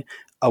just been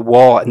a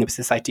war and there was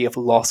this idea of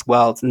lost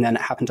worlds, and then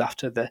it happened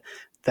after the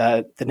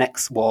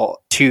next war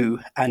too,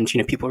 and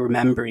people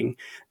remembering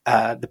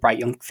the bright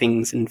young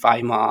things in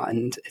Weimar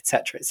and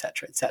etc.,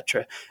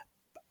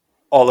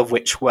 all of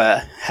which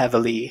were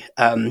heavily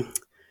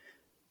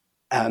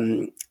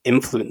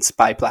influenced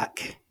by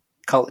Black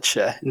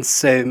culture in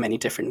so many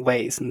different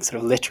ways, and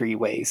sort of literary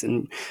ways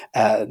and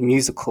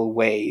musical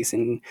ways,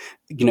 and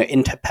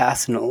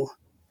interpersonal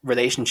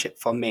relationship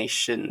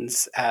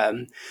formations.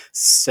 I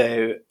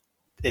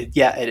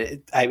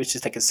was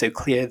just it's so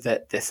clear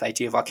that this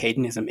idea of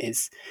Arcadianism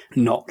is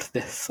not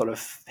this sort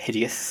of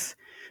hideous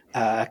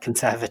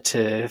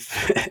conservative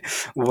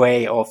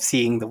way of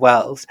seeing the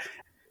world.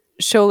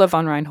 Shola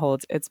von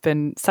Reinhold, it's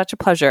been such a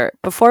pleasure.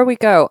 Before we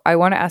go, I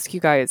want to ask you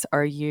guys,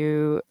 are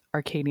you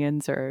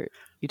Arcadians or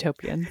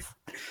utopians?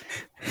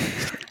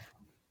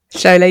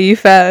 Shola, you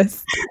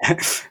first.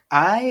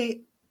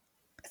 I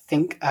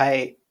think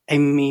I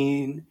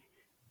mean,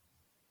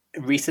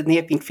 recently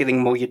I've been feeling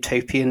more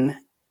utopian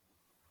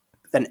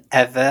than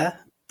ever.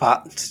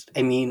 But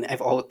I mean,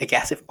 I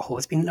guess I've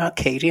always been an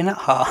Arcadian at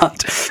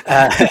heart.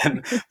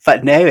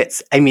 But no,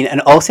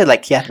 and also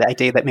the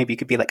idea that maybe you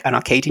could be like an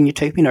Arcadian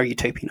utopian or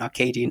utopian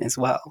Arcadian as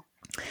well.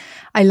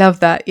 I love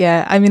that.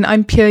 Yeah. I mean,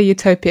 I'm pure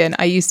utopian.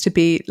 I used to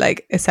be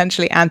like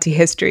essentially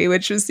anti-history,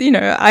 which was,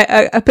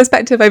 a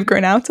perspective I've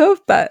grown out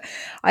of. But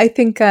I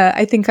think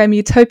I'm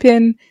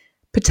utopian,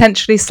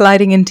 potentially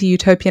sliding into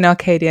utopian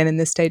Arcadian in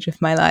this stage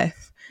of my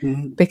life.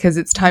 Because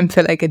it's time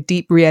for like a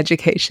deep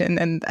re-education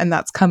and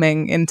that's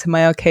coming into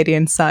my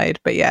Arcadian side.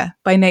 But yeah,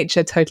 by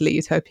nature, totally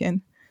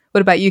utopian. What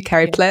about you,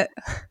 Carrie Plitt?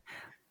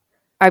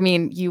 I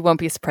mean, you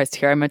won't be surprised to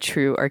hear I'm a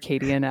true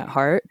Arcadian at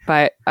heart,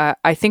 but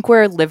I think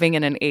we're living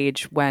in an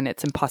age when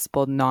it's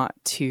impossible not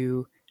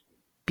to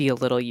be a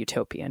little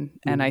utopian.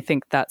 And I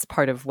think that's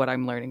part of what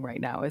I'm learning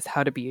right now is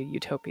how to be a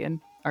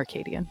utopian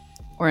Arcadian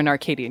or an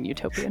Arcadian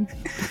utopian.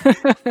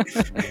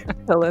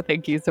 Hilla,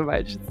 thank you so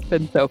much. It's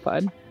been so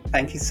fun.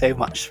 Thank you so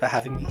much for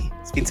having me.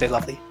 It's been so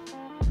lovely.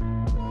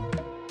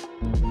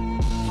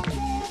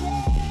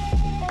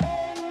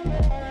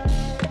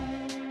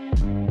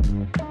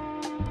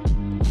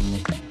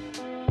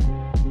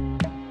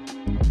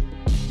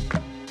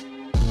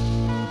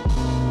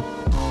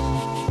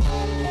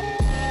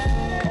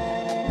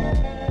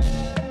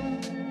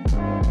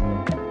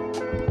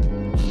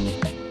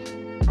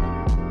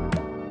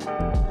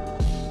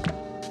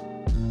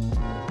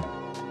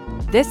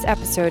 This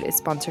episode is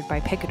sponsored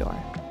by Picador.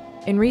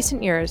 In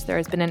recent years, there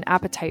has been an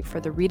appetite for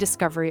the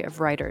rediscovery of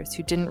writers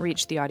who didn't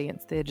reach the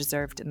audience they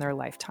deserved in their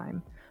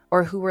lifetime,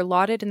 or who were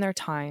lauded in their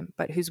time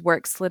but whose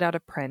work slid out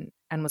of print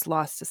and was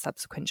lost to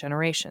subsequent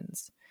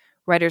generations.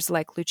 Writers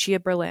like Lucia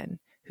Berlin,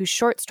 whose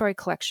short story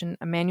collection,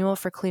 A Manual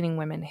for Cleaning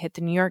Women, hit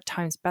the New York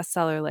Times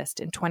bestseller list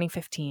in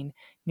 2015,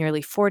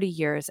 nearly 40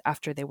 years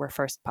after they were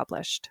first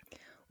published.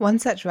 One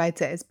such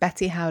writer is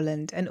Betty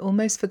Howland, an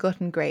almost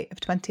forgotten great of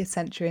 20th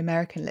century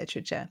American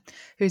literature,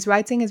 whose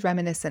writing is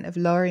reminiscent of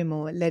Laurie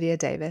Moore, Lydia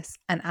Davis,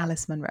 and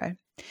Alice Munro.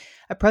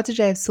 A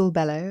protege of Saul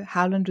Bellow,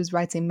 Howland was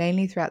writing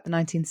mainly throughout the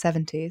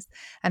 1970s,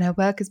 and her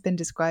work has been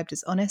described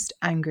as honest,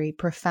 angry,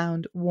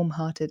 profound,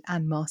 warm-hearted,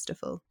 and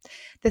masterful.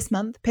 This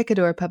month,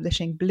 Picador are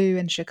publishing Blue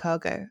in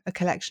Chicago, a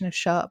collection of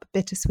sharp,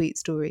 bittersweet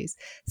stories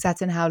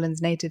set in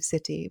Howland's native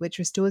city, which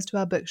restores to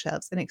our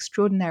bookshelves an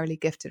extraordinarily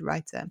gifted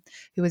writer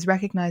who was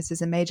recognized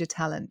as a major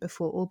talent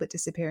before all but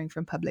disappearing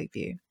from public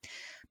view.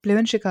 Blue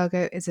in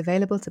Chicago is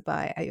available to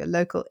buy at your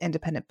local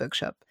independent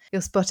bookshop.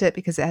 You'll spot it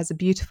because it has a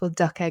beautiful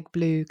duck egg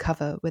blue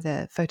cover with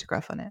a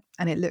photograph on it,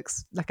 and it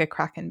looks like a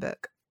cracking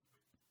book.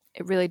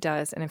 It really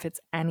does, and if it's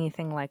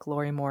anything like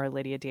Laurie Moore,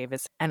 Lydia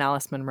Davis, and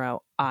Alice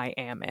Munro, I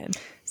am in.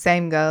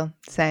 Same, girl,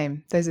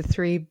 same. Those are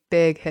three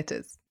big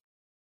hitters.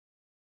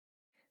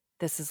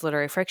 This is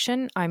Literary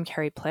Friction. I'm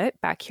Carrie Plitt,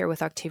 back here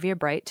with Octavia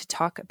Bright to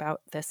talk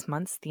about this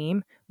month's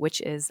theme, which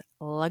is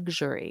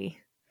luxury.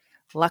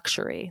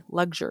 Luxury.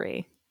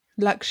 Luxury.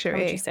 How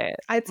would you say it?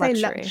 I'd say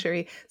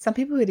luxury. Some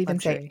people would even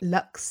say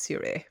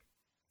luxury.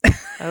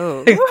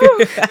 Oh.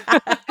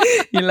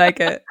 You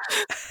like it?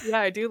 Yeah,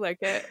 I do like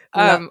it.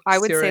 I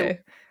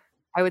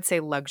would say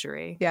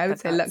luxury. Yeah, I would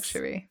say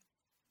luxury.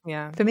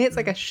 Yeah. For me, it's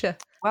like a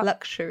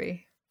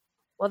luxury.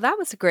 Well, that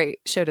was a great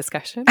show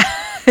discussion.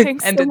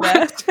 Thanks so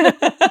much.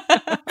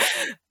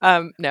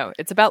 No,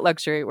 it's about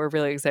luxury. We're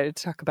really excited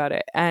to talk about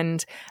it.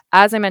 And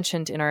as I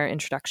mentioned in our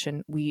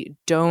introduction, we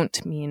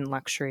don't mean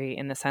luxury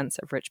in the sense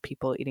of rich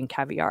people eating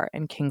caviar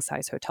and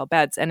king-size hotel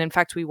beds. And in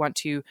fact, we want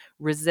to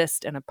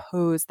resist and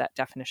oppose that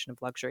definition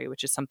of luxury,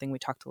 which is something we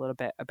talked a little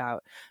bit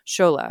about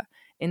Shola.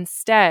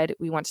 Instead,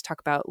 we want to talk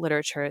about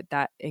literature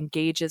that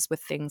engages with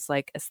things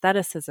like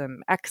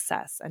aestheticism,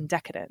 excess, and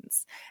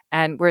decadence.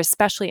 And we're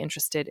especially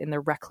interested in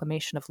the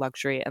reclamation of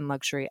luxury and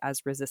luxury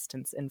as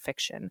resistance in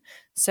fiction.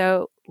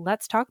 So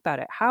let's talk about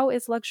it. How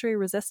is luxury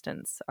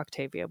resistance,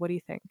 Octavia? What do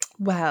you think?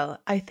 Well,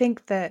 I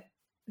think that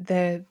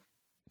the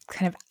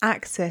kind of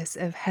axis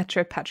of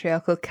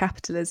heteropatriarchal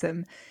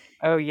capitalism.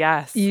 Oh,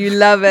 yes. You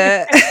love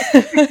it.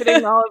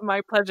 Getting all of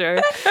my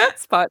pleasure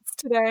spots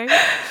today.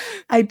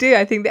 I do.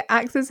 I think the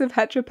axis of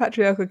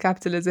heteropatriarchal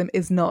capitalism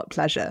is not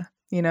pleasure,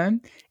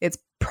 it's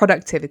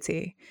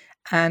productivity,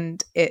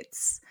 and it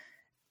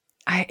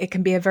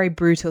can be a very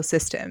brutal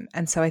system.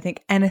 And so I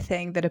think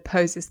anything that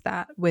opposes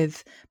that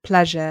with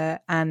pleasure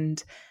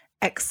and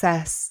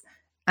excess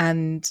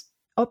and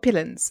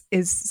opulence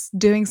is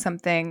doing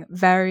something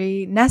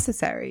very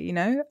necessary,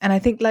 And I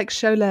think, like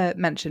Shola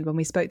mentioned when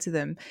we spoke to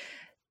them,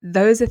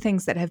 those are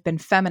things that have been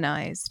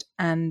feminized,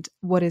 and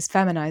what is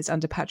feminized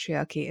under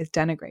patriarchy is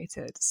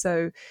denigrated.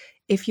 So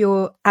if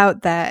you're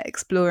out there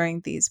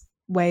exploring these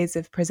ways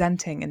of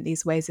presenting and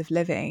these ways of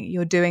living,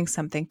 you're doing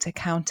something to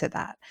counter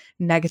that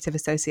negative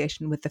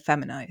association with the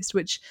feminized,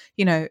 which,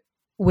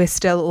 we're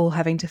still all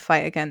having to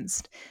fight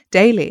against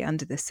daily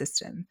under this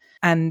system.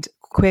 And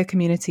queer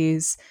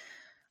communities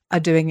are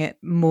doing it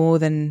more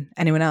than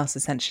anyone else,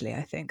 essentially,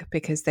 I think,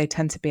 because they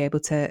tend to be able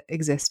to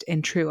exist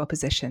in true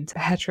opposition to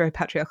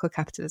heteropatriarchal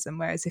capitalism.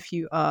 Whereas if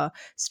you are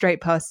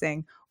straight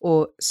passing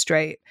or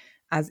straight,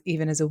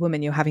 even as a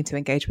woman, you're having to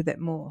engage with it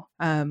more,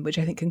 which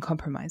I think can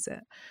compromise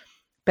it.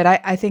 But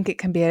I think it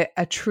can be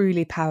a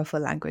truly powerful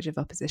language of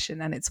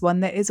opposition. And it's one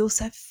that is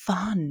also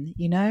fun,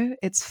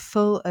 it's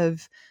full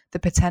of the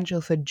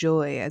potential for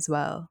joy as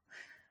well.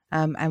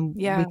 And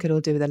we could all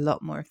do with a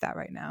lot more of that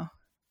right now.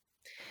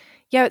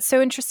 Yeah, it's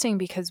so interesting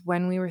because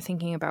when we were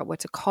thinking about what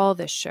to call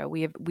this show,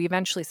 we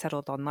eventually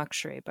settled on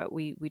luxury, but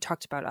we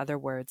talked about other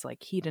words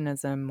like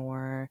hedonism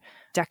or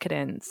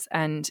decadence,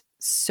 and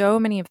so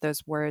many of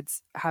those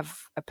words have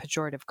a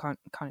pejorative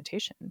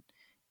connotation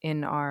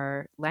in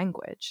our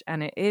language.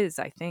 And it is,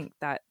 I think,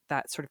 that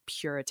sort of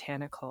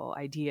puritanical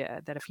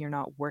idea that if you're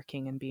not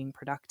working and being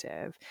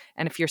productive,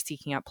 and if you're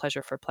seeking out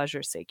pleasure for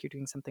pleasure's sake, you're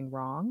doing something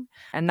wrong.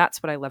 And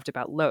that's what I loved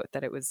about Loth,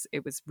 that it was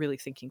really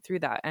thinking through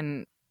that.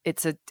 And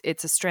it's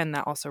a strand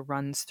that also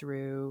runs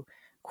through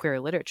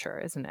queer literature,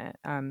 isn't it?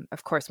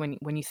 Of course,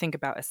 when you think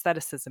about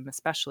aestheticism,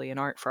 especially in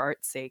art for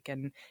art's sake,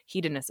 and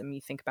hedonism,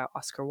 you think about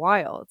Oscar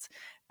Wilde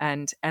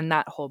and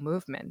that whole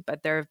movement.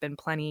 But there have been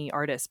plenty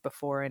artists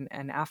before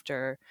and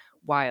after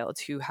Wilde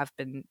who have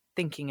been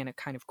thinking in a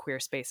kind of queer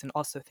space and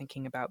also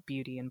thinking about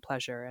beauty and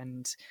pleasure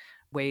and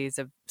ways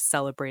of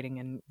celebrating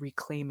and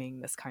reclaiming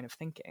this kind of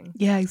thinking.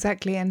 Yeah,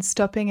 exactly. And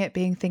stopping it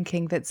being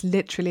thinking that's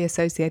literally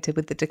associated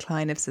with the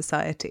decline of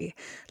society.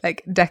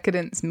 Like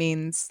decadence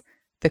means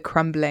the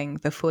crumbling,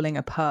 the falling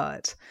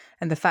apart.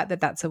 And the fact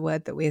that that's a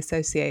word that we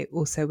associate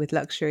also with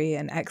luxury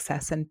and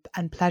excess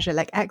and pleasure.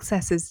 Like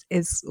excess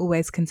is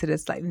always considered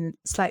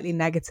slightly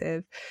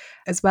negative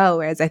as well.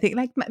 Whereas I think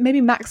like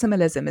maybe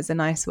maximalism is a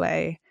nice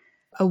way,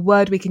 a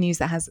word we can use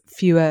that has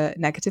fewer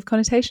negative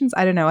connotations.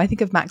 I don't know. I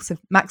think of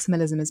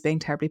maximalism as being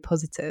terribly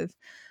positive.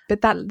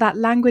 But that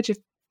language of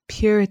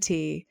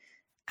purity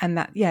and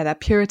that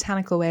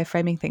puritanical way of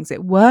framing things,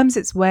 it worms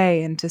its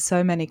way into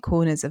so many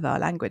corners of our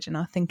language and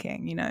our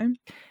thinking,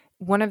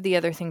 One of the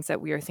other things that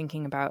we are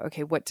thinking about,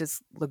 okay, what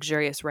does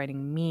luxurious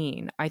writing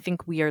mean? I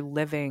think we are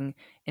living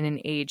in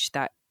an age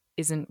that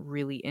isn't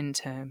really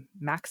into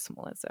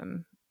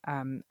maximalism.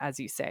 As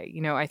you say,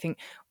 I think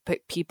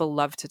people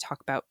love to talk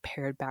about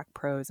pared back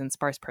prose and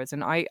sparse prose.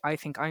 And I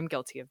think I'm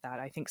guilty of that.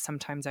 I think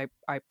sometimes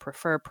I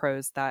prefer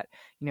prose that,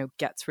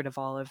 gets rid of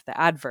all of the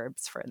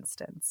adverbs, for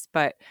instance.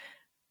 But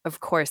of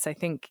course, I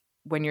think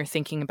when you're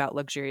thinking about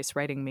luxurious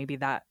writing, maybe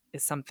that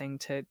is something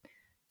to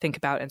think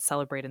about and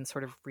celebrate and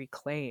sort of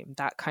reclaim,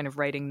 that kind of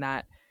writing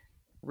that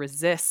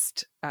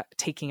resist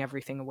taking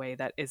everything away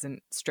that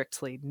isn't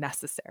strictly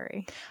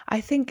necessary. I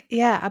think,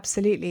 yeah,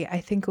 absolutely.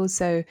 I think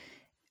also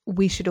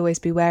we should always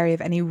be wary of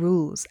any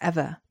rules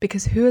ever,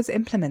 because who is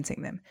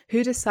implementing them?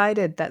 Who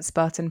decided that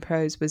Spartan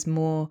prose was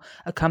more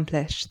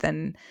accomplished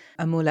than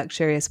a more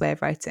luxurious way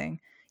of writing?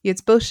 It's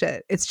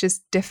bullshit. It's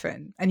just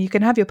different. And you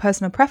can have your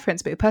personal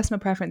preference, but your personal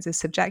preference is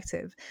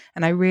subjective.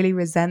 And I really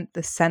resent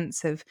the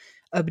sense of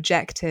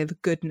objective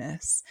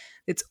goodness.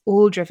 It's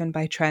all driven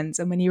by trends.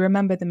 And when you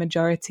remember the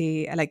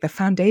majority, like the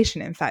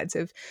foundation, in fact,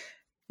 of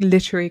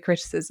literary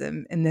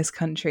criticism in this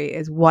country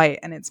is white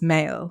and it's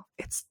male,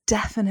 it's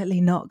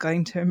definitely not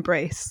going to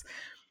embrace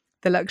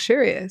the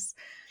luxurious.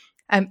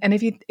 And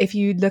if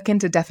you look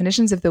into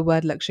definitions of the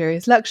word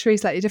luxurious, luxury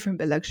is slightly different,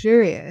 but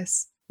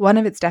luxurious, one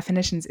of its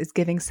definitions is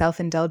giving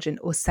self-indulgent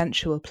or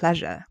sensual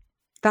pleasure.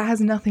 That has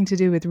nothing to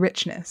do with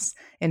richness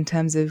in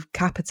terms of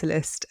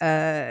capitalist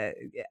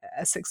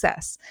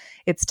success.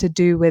 It's to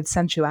do with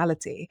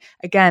sensuality.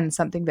 Again,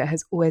 something that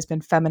has always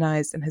been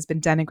feminized and has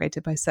been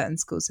denigrated by certain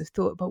schools of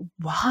thought. But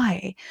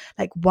why?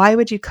 Like, why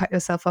would you cut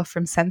yourself off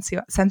from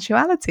sensuality?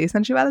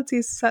 Sensuality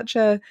is such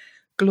a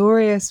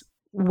glorious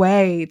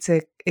way to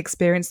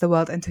experience the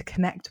world and to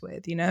connect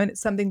with, and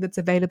it's something that's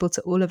available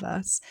to all of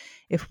us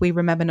if we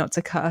remember not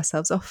to cut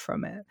ourselves off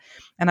from it.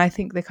 And I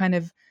think the kind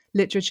of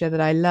literature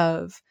that I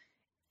love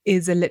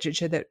is a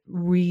literature that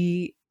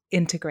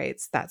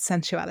reintegrates that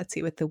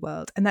sensuality with the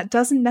world. And that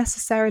doesn't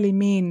necessarily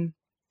mean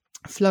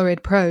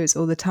florid prose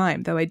all the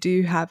time, though I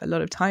do have a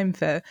lot of time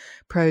for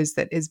prose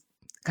that is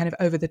kind of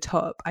over the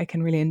top. I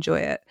can really enjoy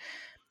it.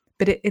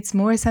 But it's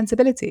more a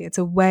sensibility. It's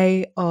a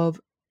way of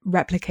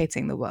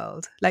replicating the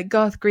world. Like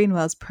Garth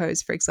Greenwell's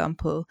prose, for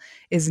example,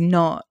 is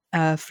not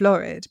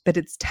florid, but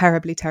it's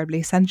terribly,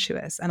 terribly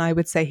sensuous. And I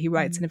would say he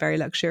writes in a very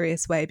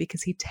luxurious way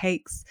because he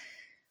takes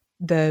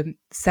the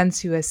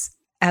sensuous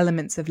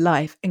elements of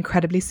life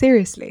incredibly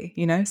seriously,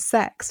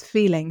 sex,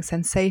 feeling,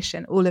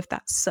 sensation, all of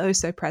that so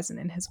present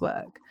in his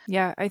work.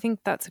 Yeah, I think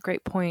that's a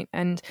great point.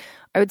 And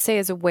I would say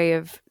as a way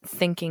of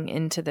thinking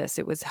into this,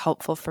 it was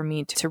helpful for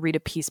me to read a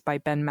piece by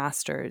Ben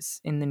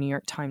Masters in the New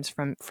York Times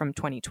from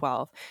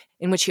 2012,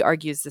 in which he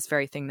argues this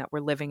very thing, that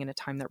we're living in a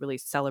time that really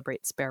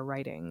celebrates spare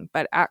writing.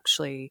 But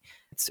actually,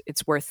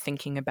 it's worth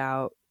thinking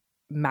about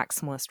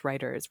maximalist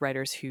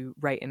writers who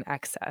write in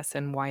excess,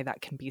 and why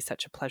that can be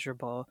such a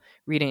pleasurable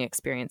reading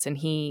experience. And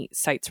he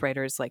cites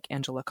writers like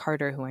Angela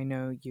Carter, who I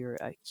know you're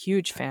a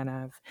huge fan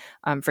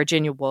of,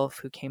 Virginia Woolf,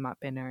 who came up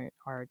in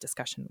our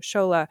discussion with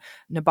Shola,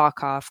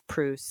 Nabokov,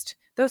 Proust,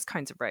 those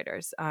kinds of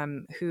writers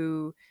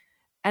who,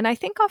 and I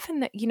think often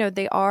that,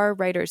 they are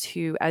writers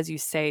who, as you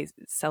say,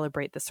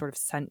 celebrate the sort of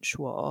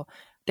sensual.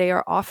 They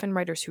are often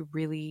writers who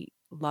really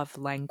love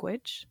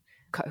language,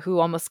 who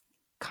almost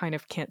kind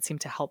of can't seem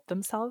to help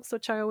themselves,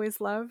 which I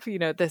always love.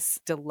 This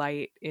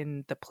delight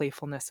in the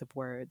playfulness of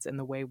words and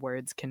the way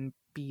words can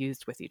be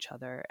used with each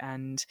other,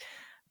 and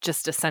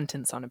just a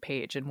sentence on a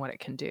page and what it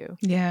can do.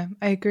 Yeah,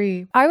 I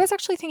agree. I was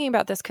actually thinking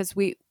about this because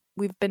we've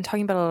been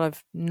talking about a lot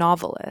of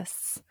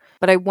novelists,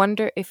 but I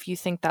wonder if you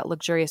think that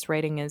luxurious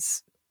writing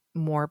is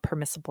more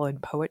permissible in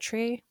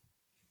poetry.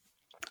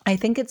 I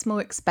think it's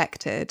more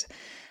expected,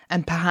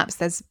 and perhaps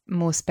there's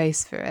more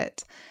space for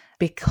it,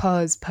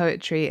 because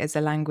poetry is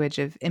a language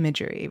of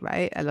imagery,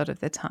 right? A lot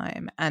of the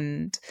time.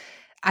 And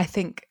I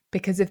think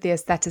because of the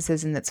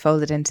aestheticism that's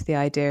folded into the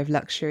idea of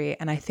luxury,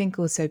 and I think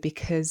also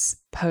because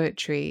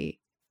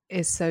poetry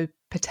is so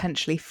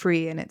potentially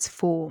free in its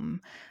form,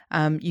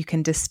 you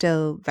can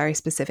distill very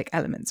specific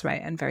elements,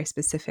 right? And very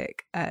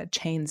specific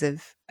chains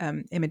of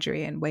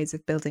imagery and ways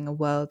of building a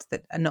world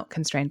that are not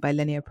constrained by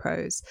linear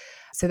prose.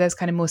 So there's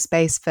kind of more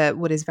space for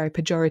what is very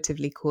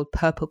pejoratively called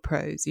purple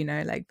prose,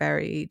 like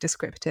very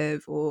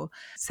descriptive or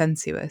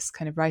sensuous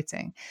kind of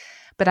writing.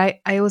 But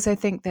I also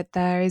think that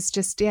there is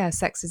just,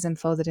 sexism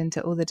folded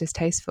into all the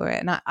distaste for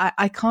it. And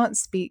I can't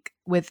speak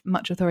with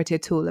much authority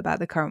at all about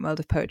the current world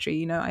of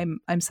poetry.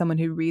 I'm someone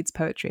who reads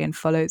poetry and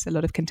follows a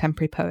lot of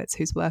contemporary poets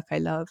whose work I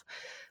love.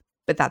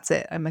 But that's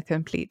it. I'm a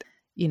complete,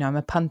 I'm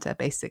a punter,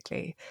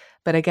 basically.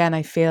 But again,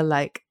 I feel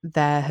like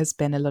there has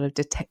been a lot of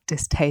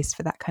distaste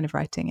for that kind of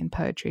writing in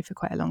poetry for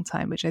quite a long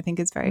time, which I think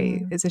is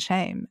is a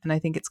shame. And I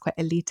think it's quite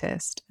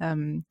elitist.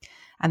 And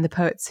the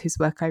poets whose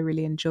work I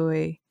really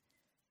enjoy,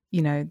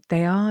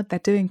 they're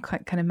doing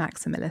quite kind of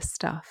maximalist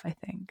stuff, I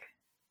think.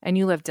 And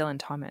you love Dylan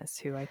Thomas,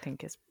 who I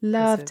think is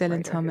love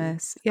Dylan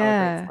Thomas.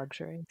 Yeah,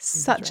 luxury.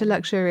 Such a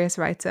luxurious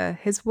writer.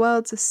 His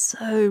worlds are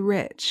so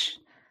rich,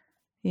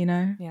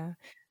 Yeah.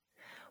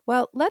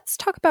 Well, let's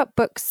talk about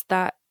books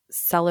that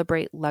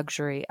celebrate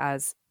luxury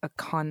as a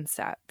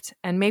concept.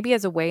 And maybe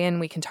as a way in,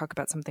 we can talk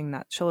about something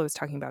that Shola was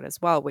talking about as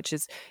well, which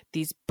is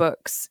these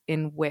books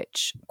in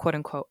which, quote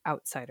unquote,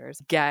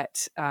 outsiders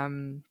get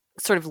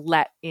sort of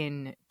let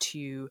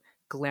into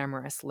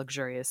glamorous,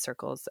 luxurious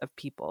circles of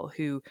people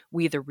who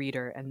we, the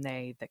reader, and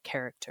they, the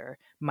character,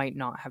 might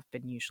not have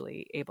been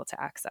usually able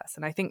to access.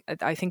 And I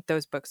think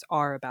those books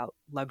are about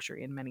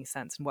luxury in many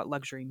sense, and what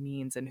luxury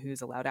means and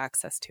who's allowed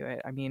access to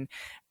it. I mean,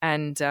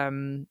 and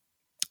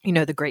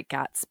The Great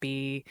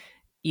Gatsby,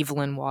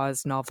 Evelyn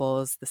Waugh's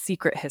novels, The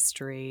Secret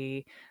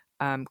History,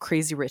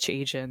 Crazy Rich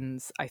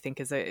Asians, I think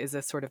is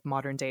a sort of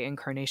modern day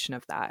incarnation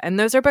of that. And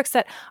those are books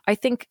that I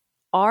think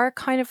are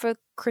kind of a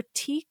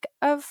critique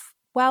of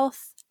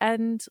wealth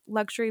and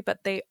luxury,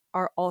 but they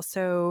are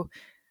also,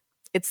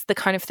 it's the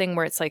kind of thing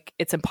where it's like,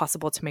 it's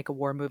impossible to make a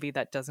war movie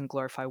that doesn't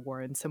glorify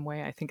war in some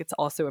way. I think it's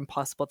also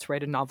impossible to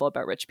write a novel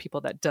about rich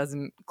people that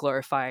doesn't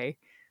glorify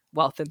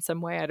wealth in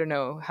some way. I don't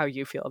know how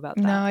you feel about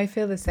that. No, I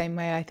feel the same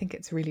way. I think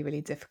it's really, really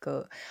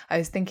difficult. I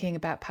was thinking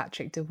about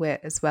Patrick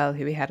DeWitt as well,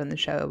 who we had on the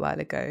show a while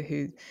ago,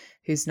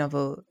 whose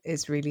novel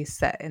is really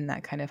set in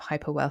that kind of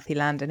hyper wealthy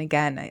land. And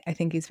again, I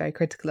think he's very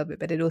critical of it,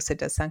 but it also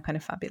does sound kind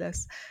of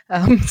fabulous.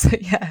 So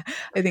yeah,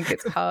 I think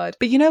it's hard.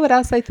 But what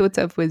else I thought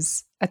of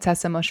was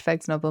Atessa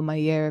Moshfegh's novel, My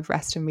Year of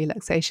Rest and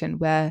Relaxation,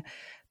 where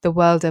the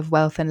world of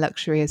wealth and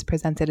luxury is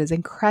presented as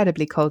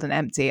incredibly cold and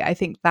empty. I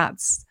think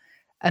that's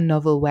a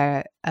novel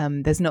where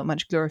there's not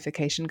much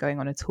glorification going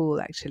on at all,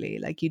 actually.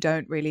 Like, you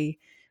don't really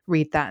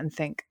read that and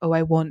think, oh,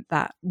 I want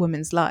that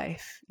woman's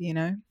life,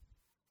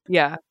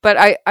 Yeah, but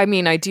I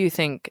mean, I do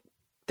think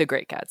The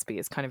Great Gatsby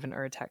is kind of an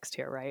urtext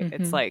here, right? Mm-hmm.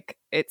 It's like,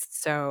 it's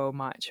so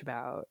much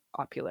about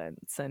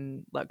opulence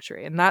and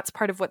luxury. And that's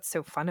part of what's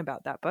so fun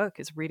about that book,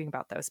 is reading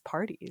about those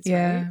parties,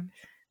 yeah. right?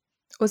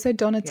 Also,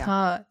 Donna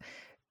Tartt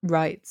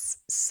writes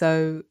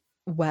so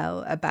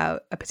well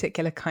about a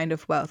particular kind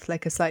of wealth,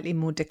 like a slightly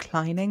more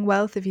declining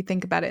wealth, if you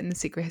think about it, in The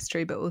Secret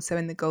History, but also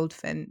in The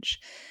Goldfinch,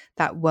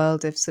 that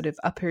world of sort of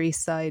Upper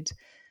East Side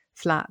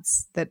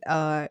flats that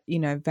are,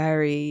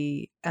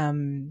 very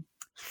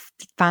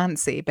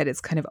fancy, but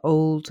it's kind of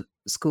old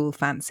school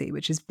fancy,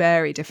 which is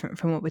very different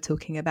from what we're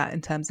talking about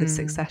in terms of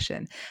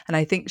Succession. And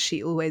I think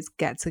she always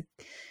gets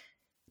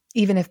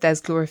even if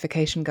there's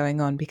glorification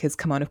going on, because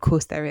come on, of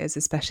course there is,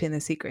 especially in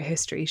The Secret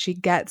History, she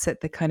gets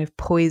at the kind of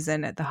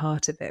poison at the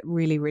heart of it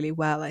really, really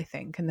well, I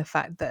think. And the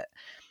fact that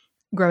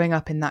growing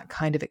up in that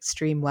kind of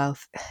extreme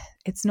wealth,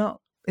 it's not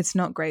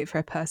great for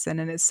a person,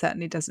 and it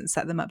certainly doesn't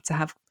set them up to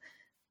have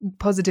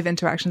positive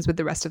interactions with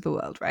the rest of the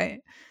world,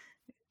 right?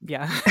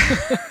 Yeah.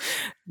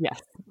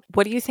 Yes.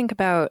 What do you think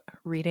about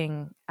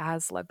reading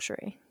as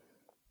luxury?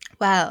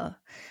 Well,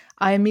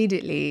 I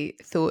immediately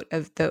thought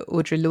of the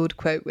Audre Lorde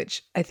quote,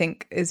 which I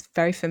think is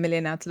very familiar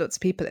now to lots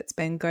of people. It's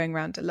been going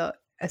around a lot.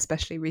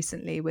 especially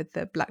recently with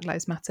the Black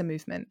Lives Matter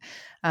movement,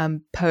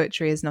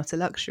 poetry is not a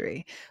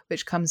luxury,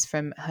 which comes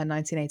from her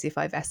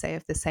 1985 essay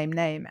of the same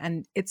name.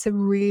 And it's a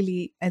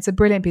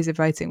brilliant piece of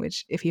writing,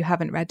 which if you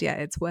haven't read yet,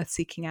 it's worth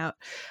seeking out.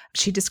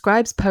 She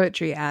describes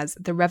poetry as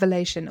the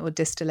revelation or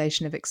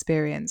distillation of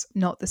experience,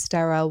 not the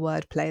sterile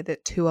wordplay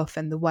that too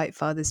often the white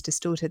fathers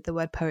distorted the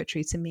word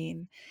poetry to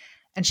mean.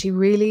 And she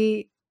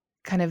really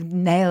kind of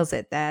nails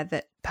it there,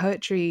 that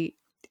poetry,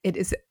 it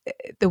is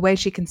the way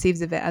she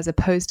conceives of it as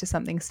opposed to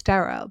something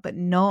sterile, but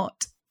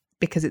not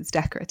because it's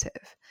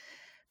decorative,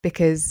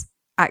 because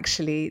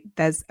actually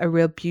there's a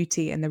real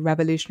beauty in the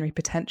revolutionary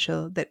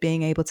potential that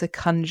being able to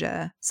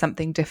conjure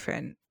something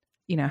different,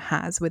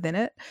 has within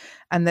it,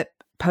 and that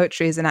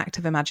poetry is an act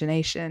of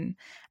imagination,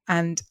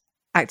 and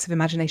acts of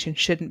imagination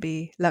shouldn't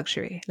be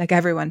luxury. Like,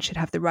 everyone should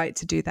have the right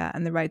to do that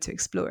and the right to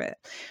explore it.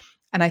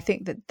 And I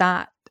think that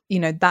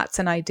that's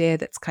an idea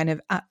that's kind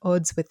of at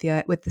odds with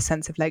the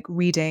sense of like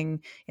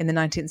reading in the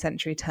 19th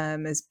century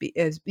term as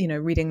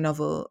reading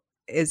novel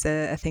is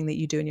a thing that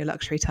you do in your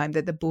luxury time,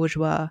 that the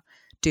bourgeois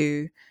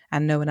do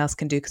and no one else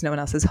can do because no one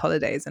else has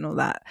holidays and all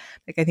that.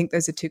 Like, I think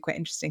those are two quite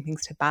interesting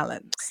things to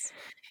balance.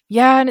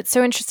 Yeah, and it's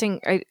so interesting.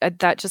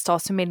 That just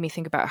also made me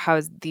think about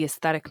how the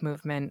aesthetic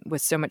movement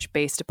was so much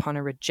based upon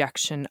a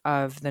rejection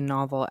of the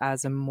novel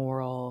as a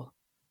moral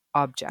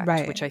object,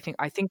 Right. which I think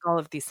all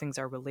of these things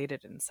are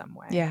related in some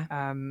way. Yeah.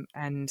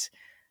 And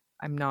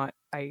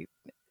I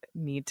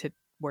need to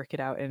work it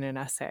out in an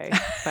essay,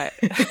 but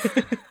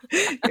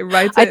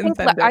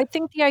I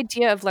think the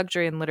idea of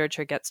luxury in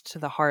literature gets to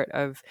the heart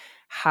of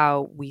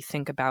how we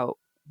think about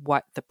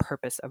what the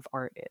purpose of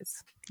art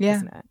is,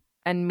 isn't it?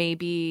 And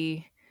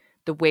maybe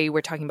the way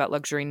we're talking about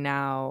luxury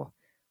now,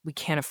 we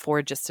can't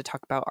afford just to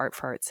talk about art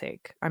for art's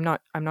sake. I'm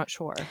not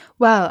sure.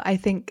 Well, I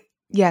think,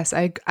 yes,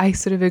 I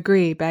sort of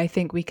agree, but I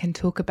think we can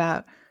talk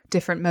about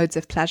different modes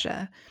of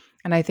pleasure.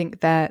 And I think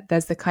that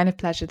there's the kind of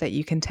pleasure that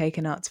you can take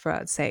in arts for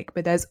art's sake,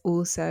 but there's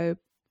also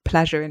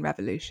pleasure in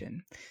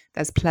revolution.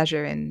 There's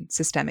pleasure in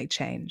systemic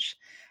change.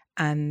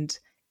 And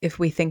if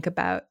we think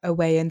about a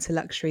way into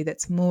luxury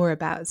that's more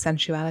about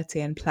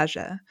sensuality and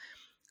pleasure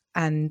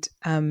and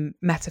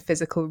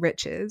metaphysical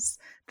riches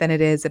than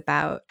it is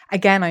about,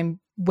 again, I'm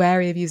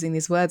wary of using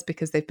these words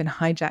because they've been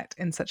hijacked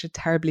in such a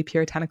terribly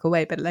puritanical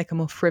way, but like a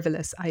more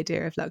frivolous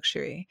idea of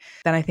luxury,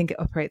 then I think it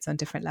operates on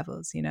different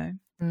levels,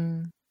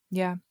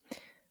 Yeah.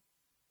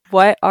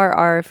 What are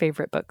our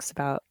favorite books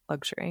about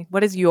luxury?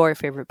 What is your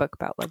favorite book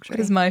about luxury? What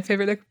is my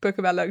favorite book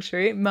about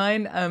luxury?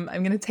 Mine, I'm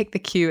going to take the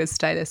cue as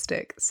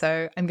stylistic.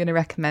 So I'm going to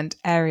recommend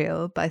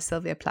Ariel by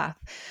Sylvia Plath,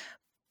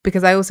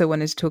 because I also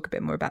wanted to talk a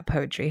bit more about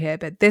poetry here.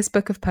 But this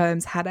book of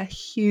poems had a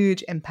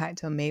huge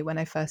impact on me when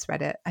I first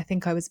read it. I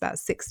think I was about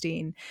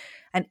 16.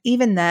 And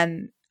even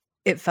then,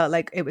 it felt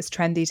like it was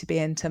trendy to be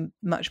into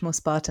much more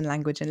Spartan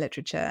language and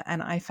literature.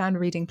 And I found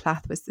reading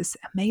Plath was this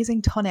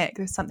amazing tonic.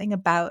 There's something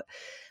about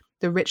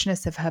the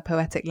richness of her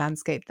poetic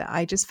landscape that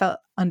I just felt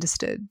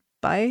understood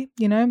by,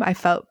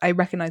 I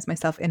recognized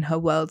myself in her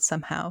world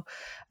somehow.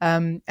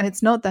 And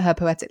it's not that her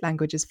poetic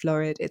language is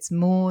florid. It's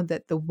more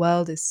that the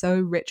world is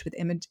so rich with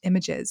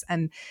images,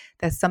 and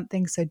there's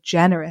something so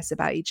generous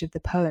about each of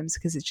the poems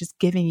because it's just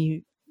giving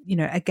you,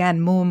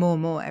 again,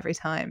 more every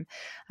time.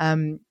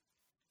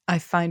 I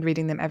find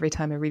reading them every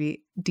time a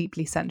really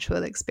deeply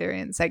sensual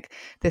experience. Like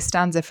this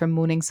stanza from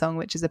Morning Song,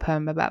 which is a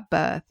poem about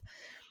birth.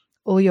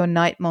 All your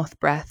night moth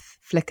breath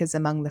flickers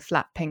among the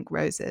flat pink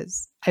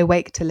roses. I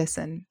wake to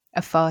listen.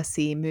 A far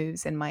sea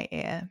moves in my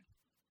ear.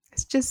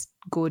 It's just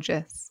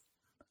gorgeous.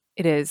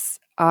 It is.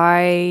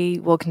 I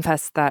will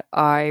confess that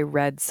I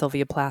read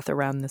Sylvia Plath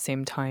around the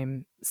same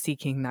time,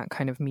 seeking that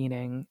kind of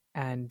meaning,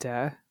 and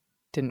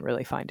didn't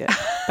really find it.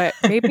 But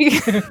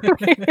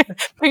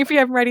maybe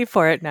I'm ready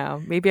for it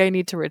now. Maybe I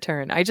need to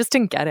return. I just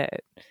didn't get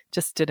it.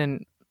 Just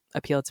didn't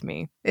appeal to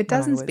me. It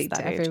doesn't speak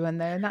to everyone,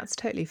 though, and that's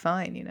totally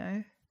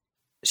fine,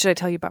 Should I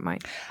tell you about mine?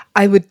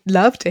 I would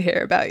love to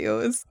hear about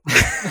yours.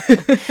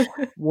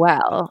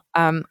 Well,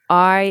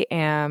 I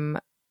am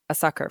a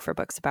sucker for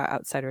books about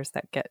outsiders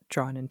that get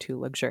drawn into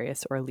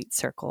luxurious or elite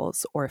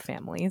circles or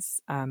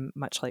families,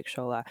 much like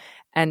Shola.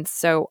 And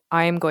so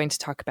I am going to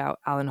talk about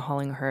Alan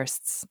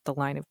Hollinghurst's The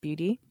Line of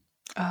Beauty.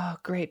 Oh,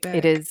 great book.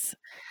 It is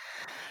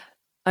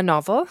a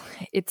novel.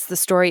 It's the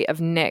story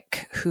of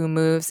Nick, who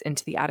moves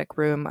into the attic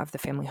room of the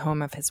family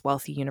home of his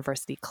wealthy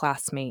university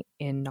classmate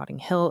in Notting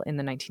Hill in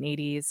the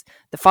 1980s.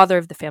 The father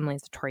of the family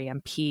is a Tory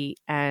MP,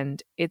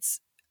 and it's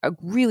a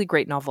really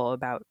great novel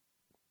about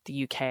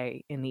the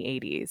UK in the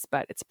 80s,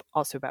 but it's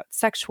also about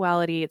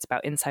sexuality, it's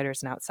about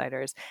insiders and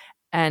outsiders,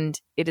 and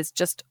it is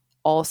just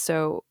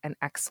also an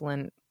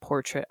excellent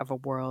portrait of a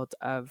world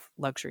of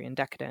luxury and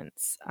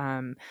decadence,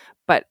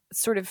 but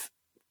sort of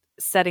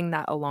setting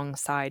that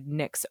alongside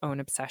Nick's own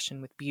obsession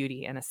with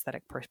beauty and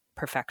aesthetic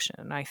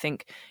perfection. I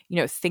think,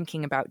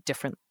 thinking about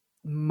different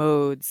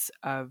modes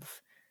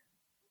of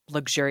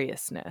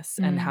luxuriousness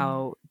and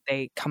how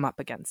they come up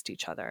against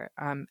each other.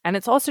 And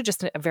it's also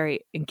just a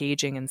very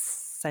engaging and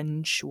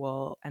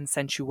sensual and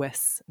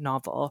sensuous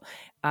novel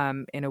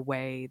in a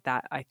way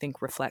that I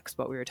think reflects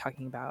what we were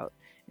talking about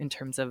in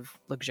terms of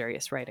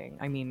luxurious writing.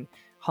 I mean,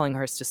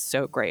 Hollinghurst is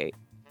so great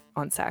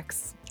on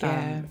sex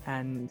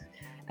and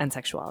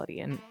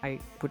sexuality, and I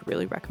would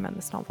really recommend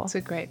this novel. It's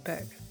a great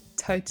book.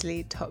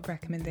 Totally top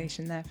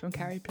recommendation there from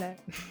Carrie Plitt.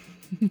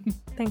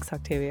 Thanks,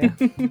 Octavia.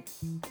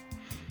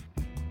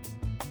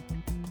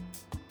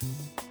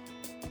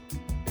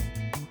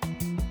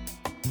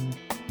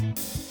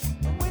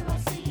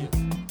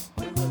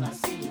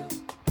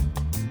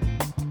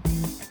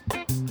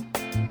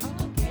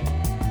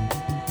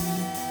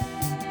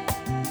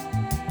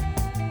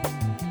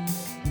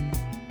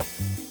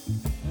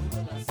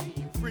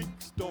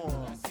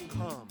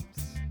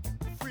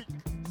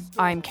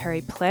 I'm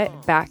Carrie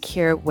Plitt, back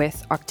here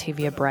with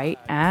Octavia Bright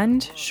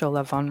and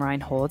Shola von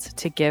Reinhold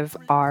to give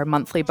our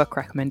monthly book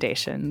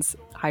recommendations.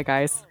 Hi,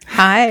 guys.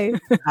 Hi.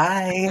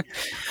 Hi.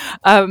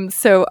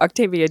 So,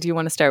 Octavia, do you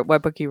want to start?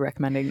 What book are you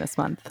recommending this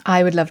month?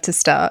 I would love to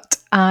start.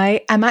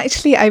 I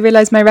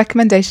realised my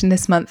recommendation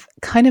this month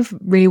kind of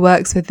really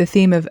works with the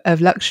theme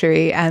of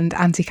luxury and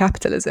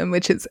anti-capitalism,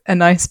 which is a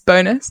nice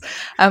bonus.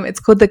 It's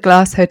called The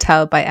Glass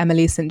Hotel by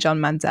Emily St.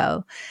 John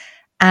Mandel.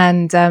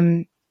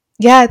 And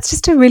it's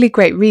just a really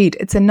great read.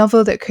 It's a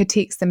novel that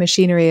critiques the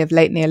machinery of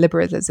late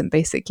neoliberalism,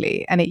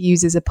 basically, and it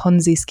uses a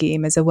Ponzi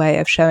scheme as a way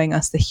of showing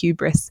us the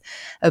hubris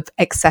of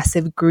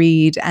excessive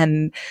greed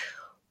and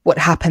what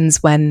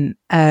happens when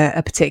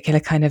a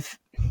particular kind of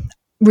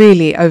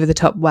really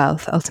over-the-top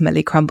wealth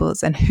ultimately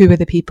crumbles, and who are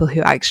the people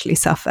who actually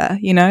suffer,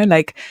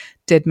 like,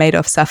 did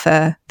Madoff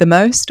suffer the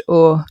most,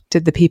 or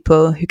did the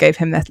people who gave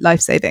him their life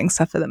savings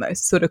suffer the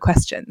most, sort of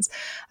questions.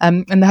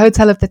 And the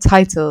Hotel of the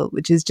Title,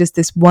 which is just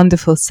this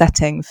wonderful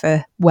setting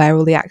for where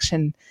all the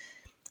action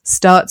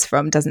starts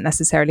from, doesn't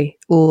necessarily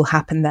all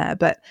happen there,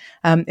 but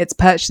it's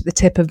perched at the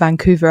tip of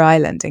Vancouver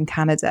Island in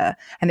Canada,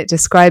 and it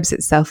describes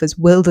itself as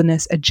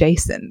wilderness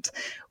adjacent,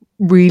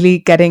 really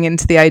getting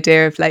into the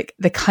idea of like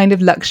the kind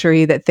of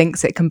luxury that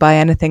thinks it can buy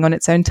anything on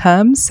its own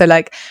terms. So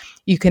like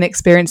you can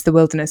experience the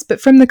wilderness,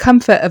 but from the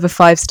comfort of a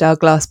 5-star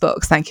glass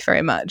box. Thank you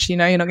very much. You're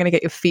not going to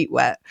get your feet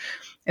wet.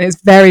 And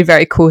it's very,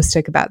 very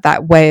caustic about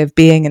that way of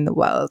being in the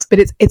world. But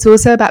it's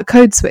also about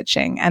code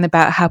switching and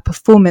about how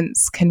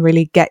performance can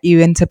really get you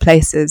into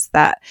places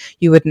that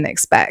you wouldn't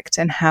expect,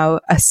 and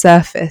how a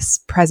surface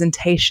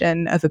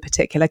presentation of a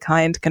particular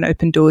kind can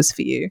open doors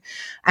for you.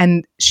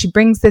 And she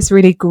brings this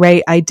really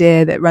great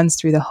idea that runs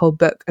through the whole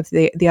book of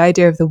the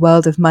idea of the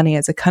world of money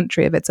as a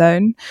country of its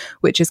own,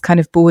 which is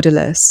kind of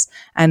borderless,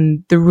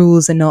 and the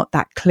rules are not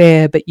that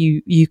clear, but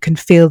you can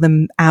feel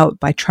them out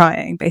by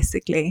trying,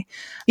 basically.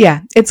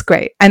 Yeah, it's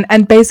great.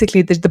 And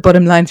basically the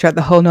bottom line throughout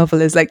the whole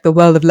novel is like the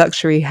world of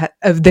luxury,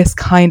 of this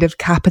kind of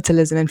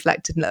capitalism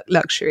inflected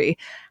luxury,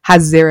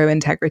 has zero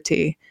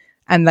integrity,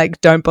 and like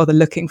don't bother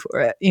looking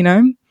for it,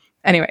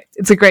 Anyway,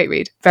 it's a great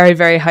read. Very,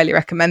 very highly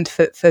recommend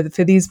for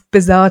these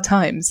bizarre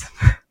times.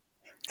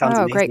 Sounds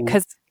amazing. Great.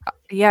 Because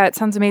it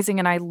sounds amazing.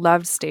 And I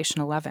loved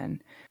Station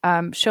 11.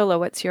 Shola,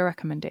 what's your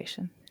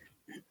recommendation?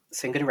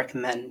 So I'm going to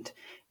recommend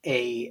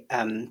a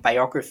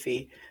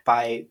biography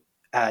by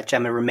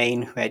Gemma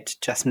Romain, who I'd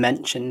just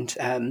mentioned.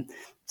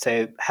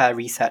 So her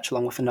research,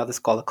 along with another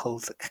scholar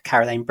called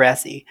Caroline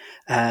Brezzi,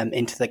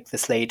 into like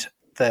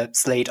the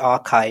Slade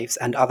archives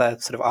and other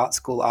sort of art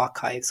school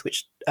archives,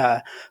 which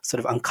sort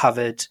of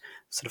uncovered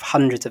sort of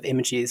hundreds of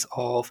images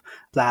of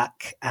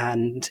Black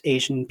and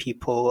Asian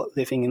people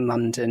living in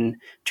London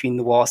between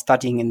the war,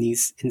 studying in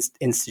these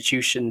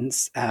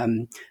institutions,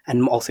 and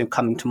also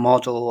coming to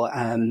model.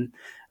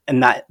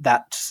 And that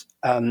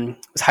was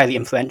highly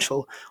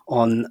influential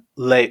on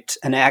Lote.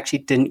 And I actually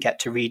didn't get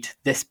to read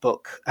this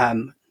book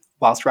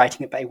whilst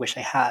writing it, but I wish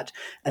I had.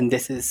 And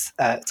this is,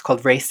 it's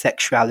called Race,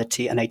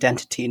 Sexuality and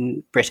Identity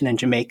in Britain and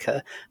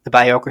Jamaica, the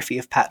biography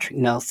of Patrick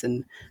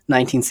Nelson,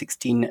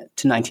 1916 to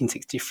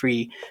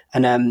 1963.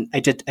 And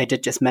I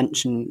did just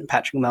mention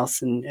Patrick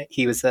Nelson.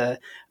 He was a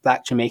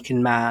Black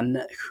Jamaican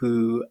man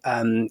who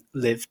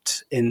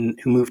moved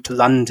to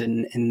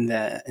London in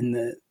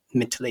the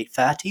mid to late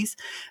 30s,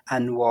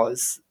 and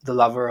was the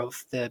lover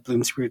of the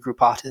Bloomsbury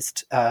Group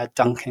artist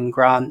Duncan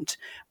Grant,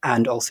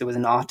 and also was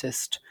an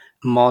artist,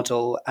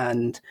 model.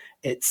 And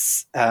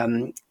it's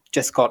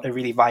just got a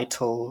really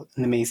vital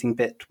and amazing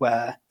bit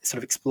where it sort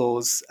of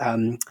explores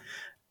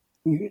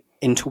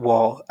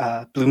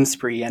interwar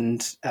Bloomsbury and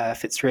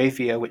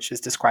Fitzrovia, which is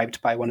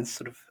described by one of the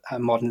sort of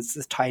modernists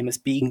at the time as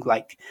being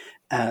like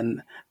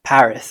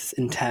Paris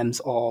in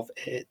terms of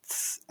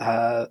its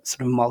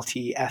sort of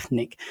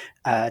multi-ethnic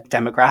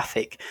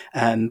demographic.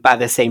 But at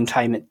the same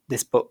time,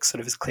 this book sort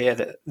of is clear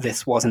that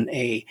this wasn't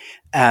a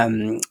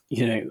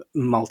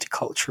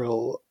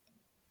multicultural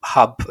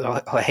hub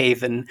or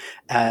haven,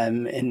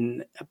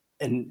 and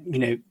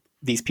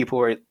these people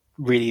were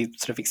really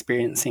sort of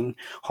experiencing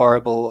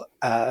horrible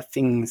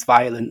things,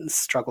 violence,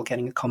 struggle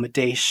getting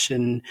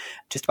accommodation,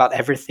 just about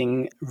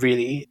everything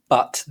really.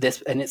 But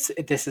it's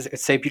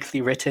so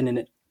beautifully written, and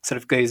it sort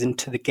of goes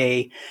into the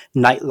gay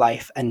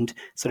nightlife and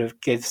sort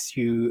of gives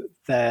you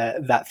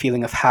that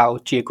feeling of how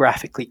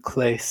geographically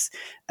close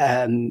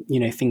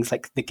things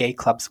like the gay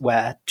clubs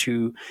were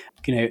to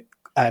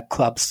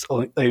clubs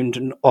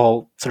owned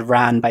or sort of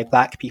ran by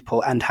Black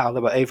people, and how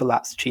there were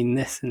overlaps between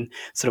this and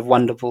sort of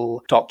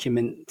wonderful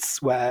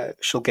documents where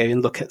she'll go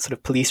and look at sort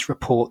of police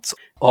reports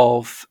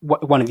of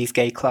one of these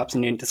gay clubs,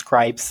 and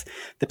describes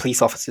the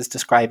police officers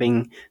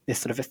describing this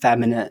sort of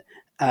effeminate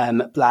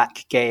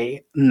Black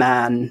gay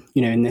man,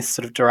 in this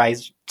sort of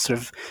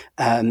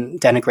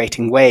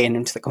denigrating way, and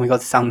it's like, oh my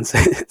god, this sounds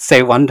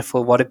so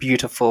wonderful, what a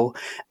beautiful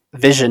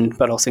vision,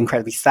 but also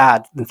incredibly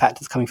sad. In fact,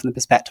 it's coming from the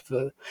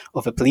perspective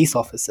of a police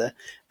officer.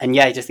 And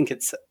yeah, I just think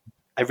it's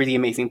a really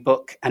amazing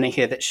book. And I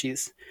hear that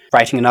she's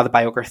writing another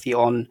biography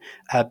on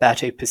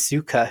Berto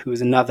Pasuka, who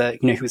was another,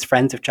 who was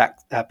friends with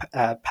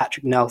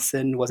Patrick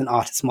Nelson, was an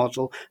artist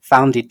model,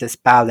 founded this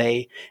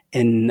ballet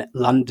in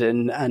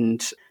London.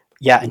 And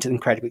yeah, I'm just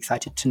incredibly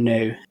excited to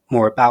know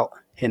more about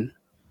him.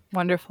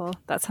 Wonderful.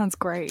 That sounds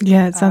great.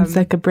 Yeah, it sounds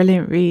like a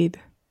brilliant read.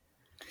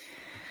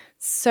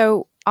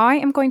 So I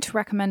am going to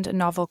recommend a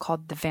novel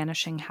called The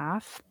Vanishing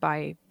Half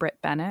by Brit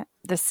Bennett.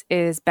 This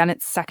is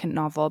Bennett's second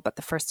novel, but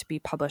the first to be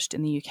published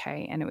in the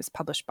UK, and it was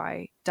published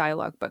by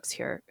Dialogue Books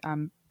here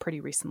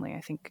pretty recently,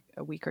 I think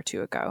a week or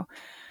two ago.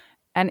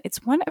 And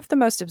it's one of the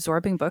most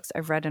absorbing books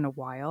I've read in a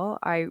while.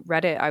 I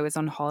read it, I was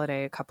on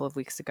holiday a couple of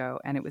weeks ago,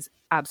 and it was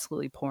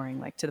absolutely pouring,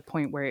 like to the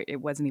point where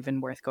it wasn't even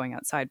worth going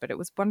outside. But it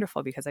was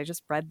wonderful because I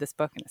just read this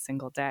book in a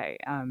single day.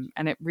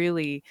 And it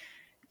really,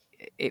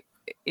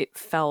 it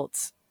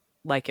felt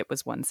like it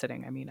was one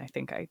sitting. I mean, I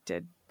think I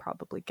did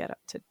probably get up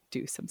to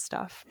do some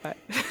stuff, but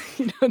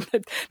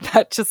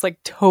that just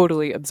like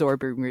totally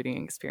absorbing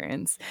reading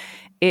experience.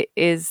 It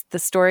is the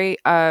story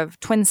of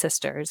twin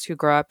sisters who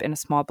grow up in a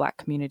small Black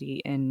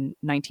community in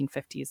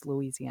 1950s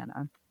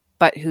Louisiana,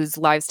 but whose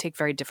lives take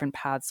very different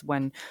paths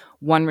when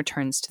one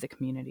returns to the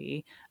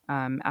community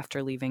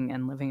after leaving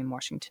and living in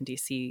Washington,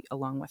 D.C.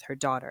 along with her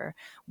daughter,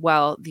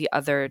 while the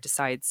other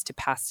decides to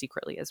pass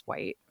secretly as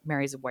white,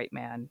 marries a white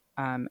man,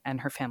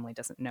 and her family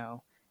doesn't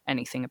know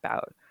anything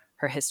about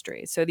her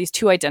history. So these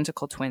two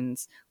identical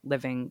twins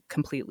living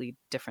completely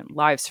different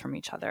lives from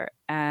each other.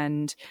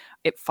 And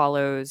it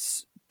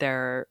follows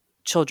their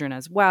children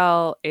as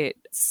well. It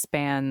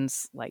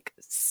spans like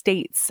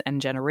states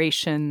and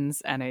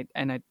generations and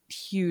a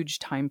huge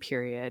time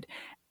period.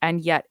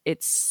 And yet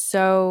it's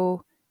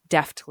so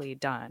deftly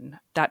done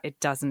that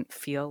it doesn't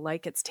feel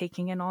like it's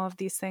taking in all of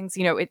these things.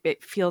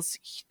 It feels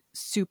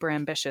super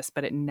ambitious,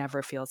 but it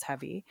never feels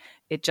heavy.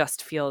 It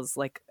just feels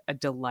like a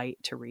delight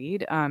to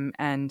read.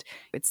 And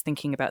it's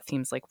thinking about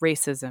themes like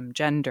racism,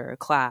 gender,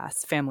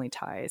 class, family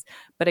ties.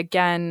 But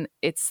again,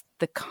 it's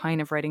the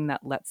kind of writing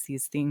that lets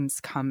these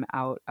themes come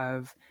out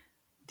of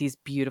these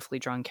beautifully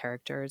drawn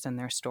characters and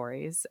their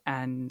stories.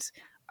 And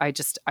I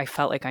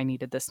felt like I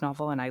needed this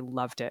novel, and I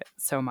loved it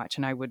so much.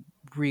 And I would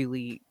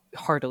really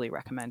heartily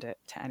recommend it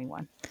to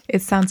anyone.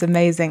 It sounds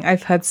amazing.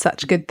 I've heard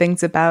such good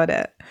things about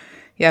it.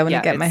 Yeah, I want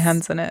to get my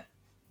hands on it.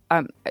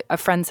 A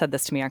friend said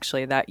this to me,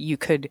 actually, that you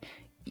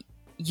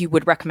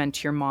would recommend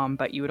to your mom,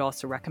 but you would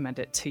also recommend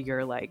it to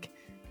your like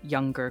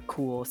younger,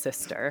 cool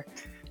sister.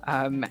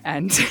 And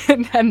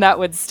that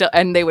would still,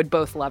 and they would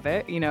both love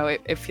it.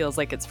 It feels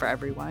like it's for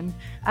everyone,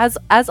 as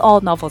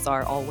all novels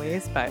are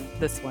always, but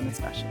this one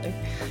especially.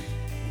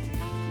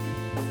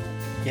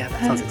 Yeah,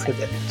 that sounds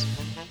exquisite.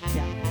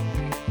 Yeah.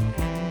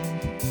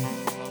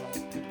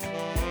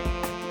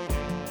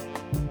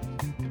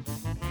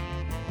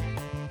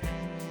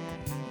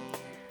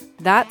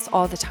 That's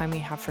all the time we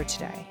have for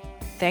today.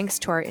 Thanks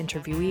to our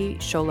interviewee,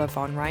 Shola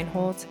von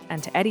Reinhold,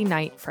 and to Eddie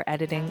Knight for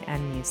editing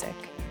and music.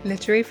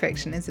 Literary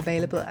Friction is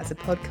available as a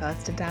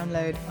podcast to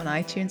download on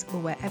iTunes or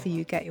wherever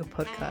you get your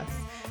podcasts,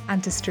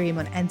 and to stream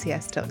on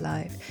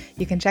nts.live.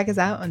 You can check us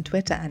out on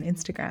Twitter and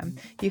Instagram.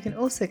 You can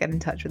also get in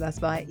touch with us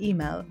via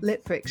email,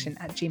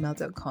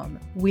 litfriction@gmail.com.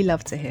 We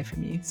love to hear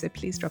from you, so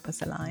please drop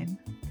us a line.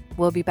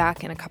 We'll be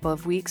back in a couple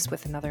of weeks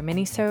with another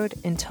mini-sode.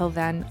 Until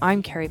then,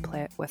 I'm Carrie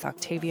Plitt with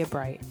Octavia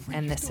Bright,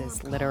 and this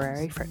is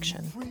Literary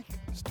Friction.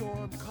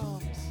 Storm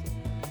comes.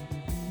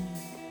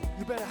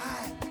 You better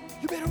hide.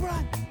 You better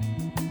run.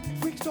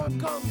 Freak storm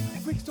comes.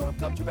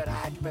 You better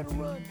hide. You better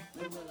run.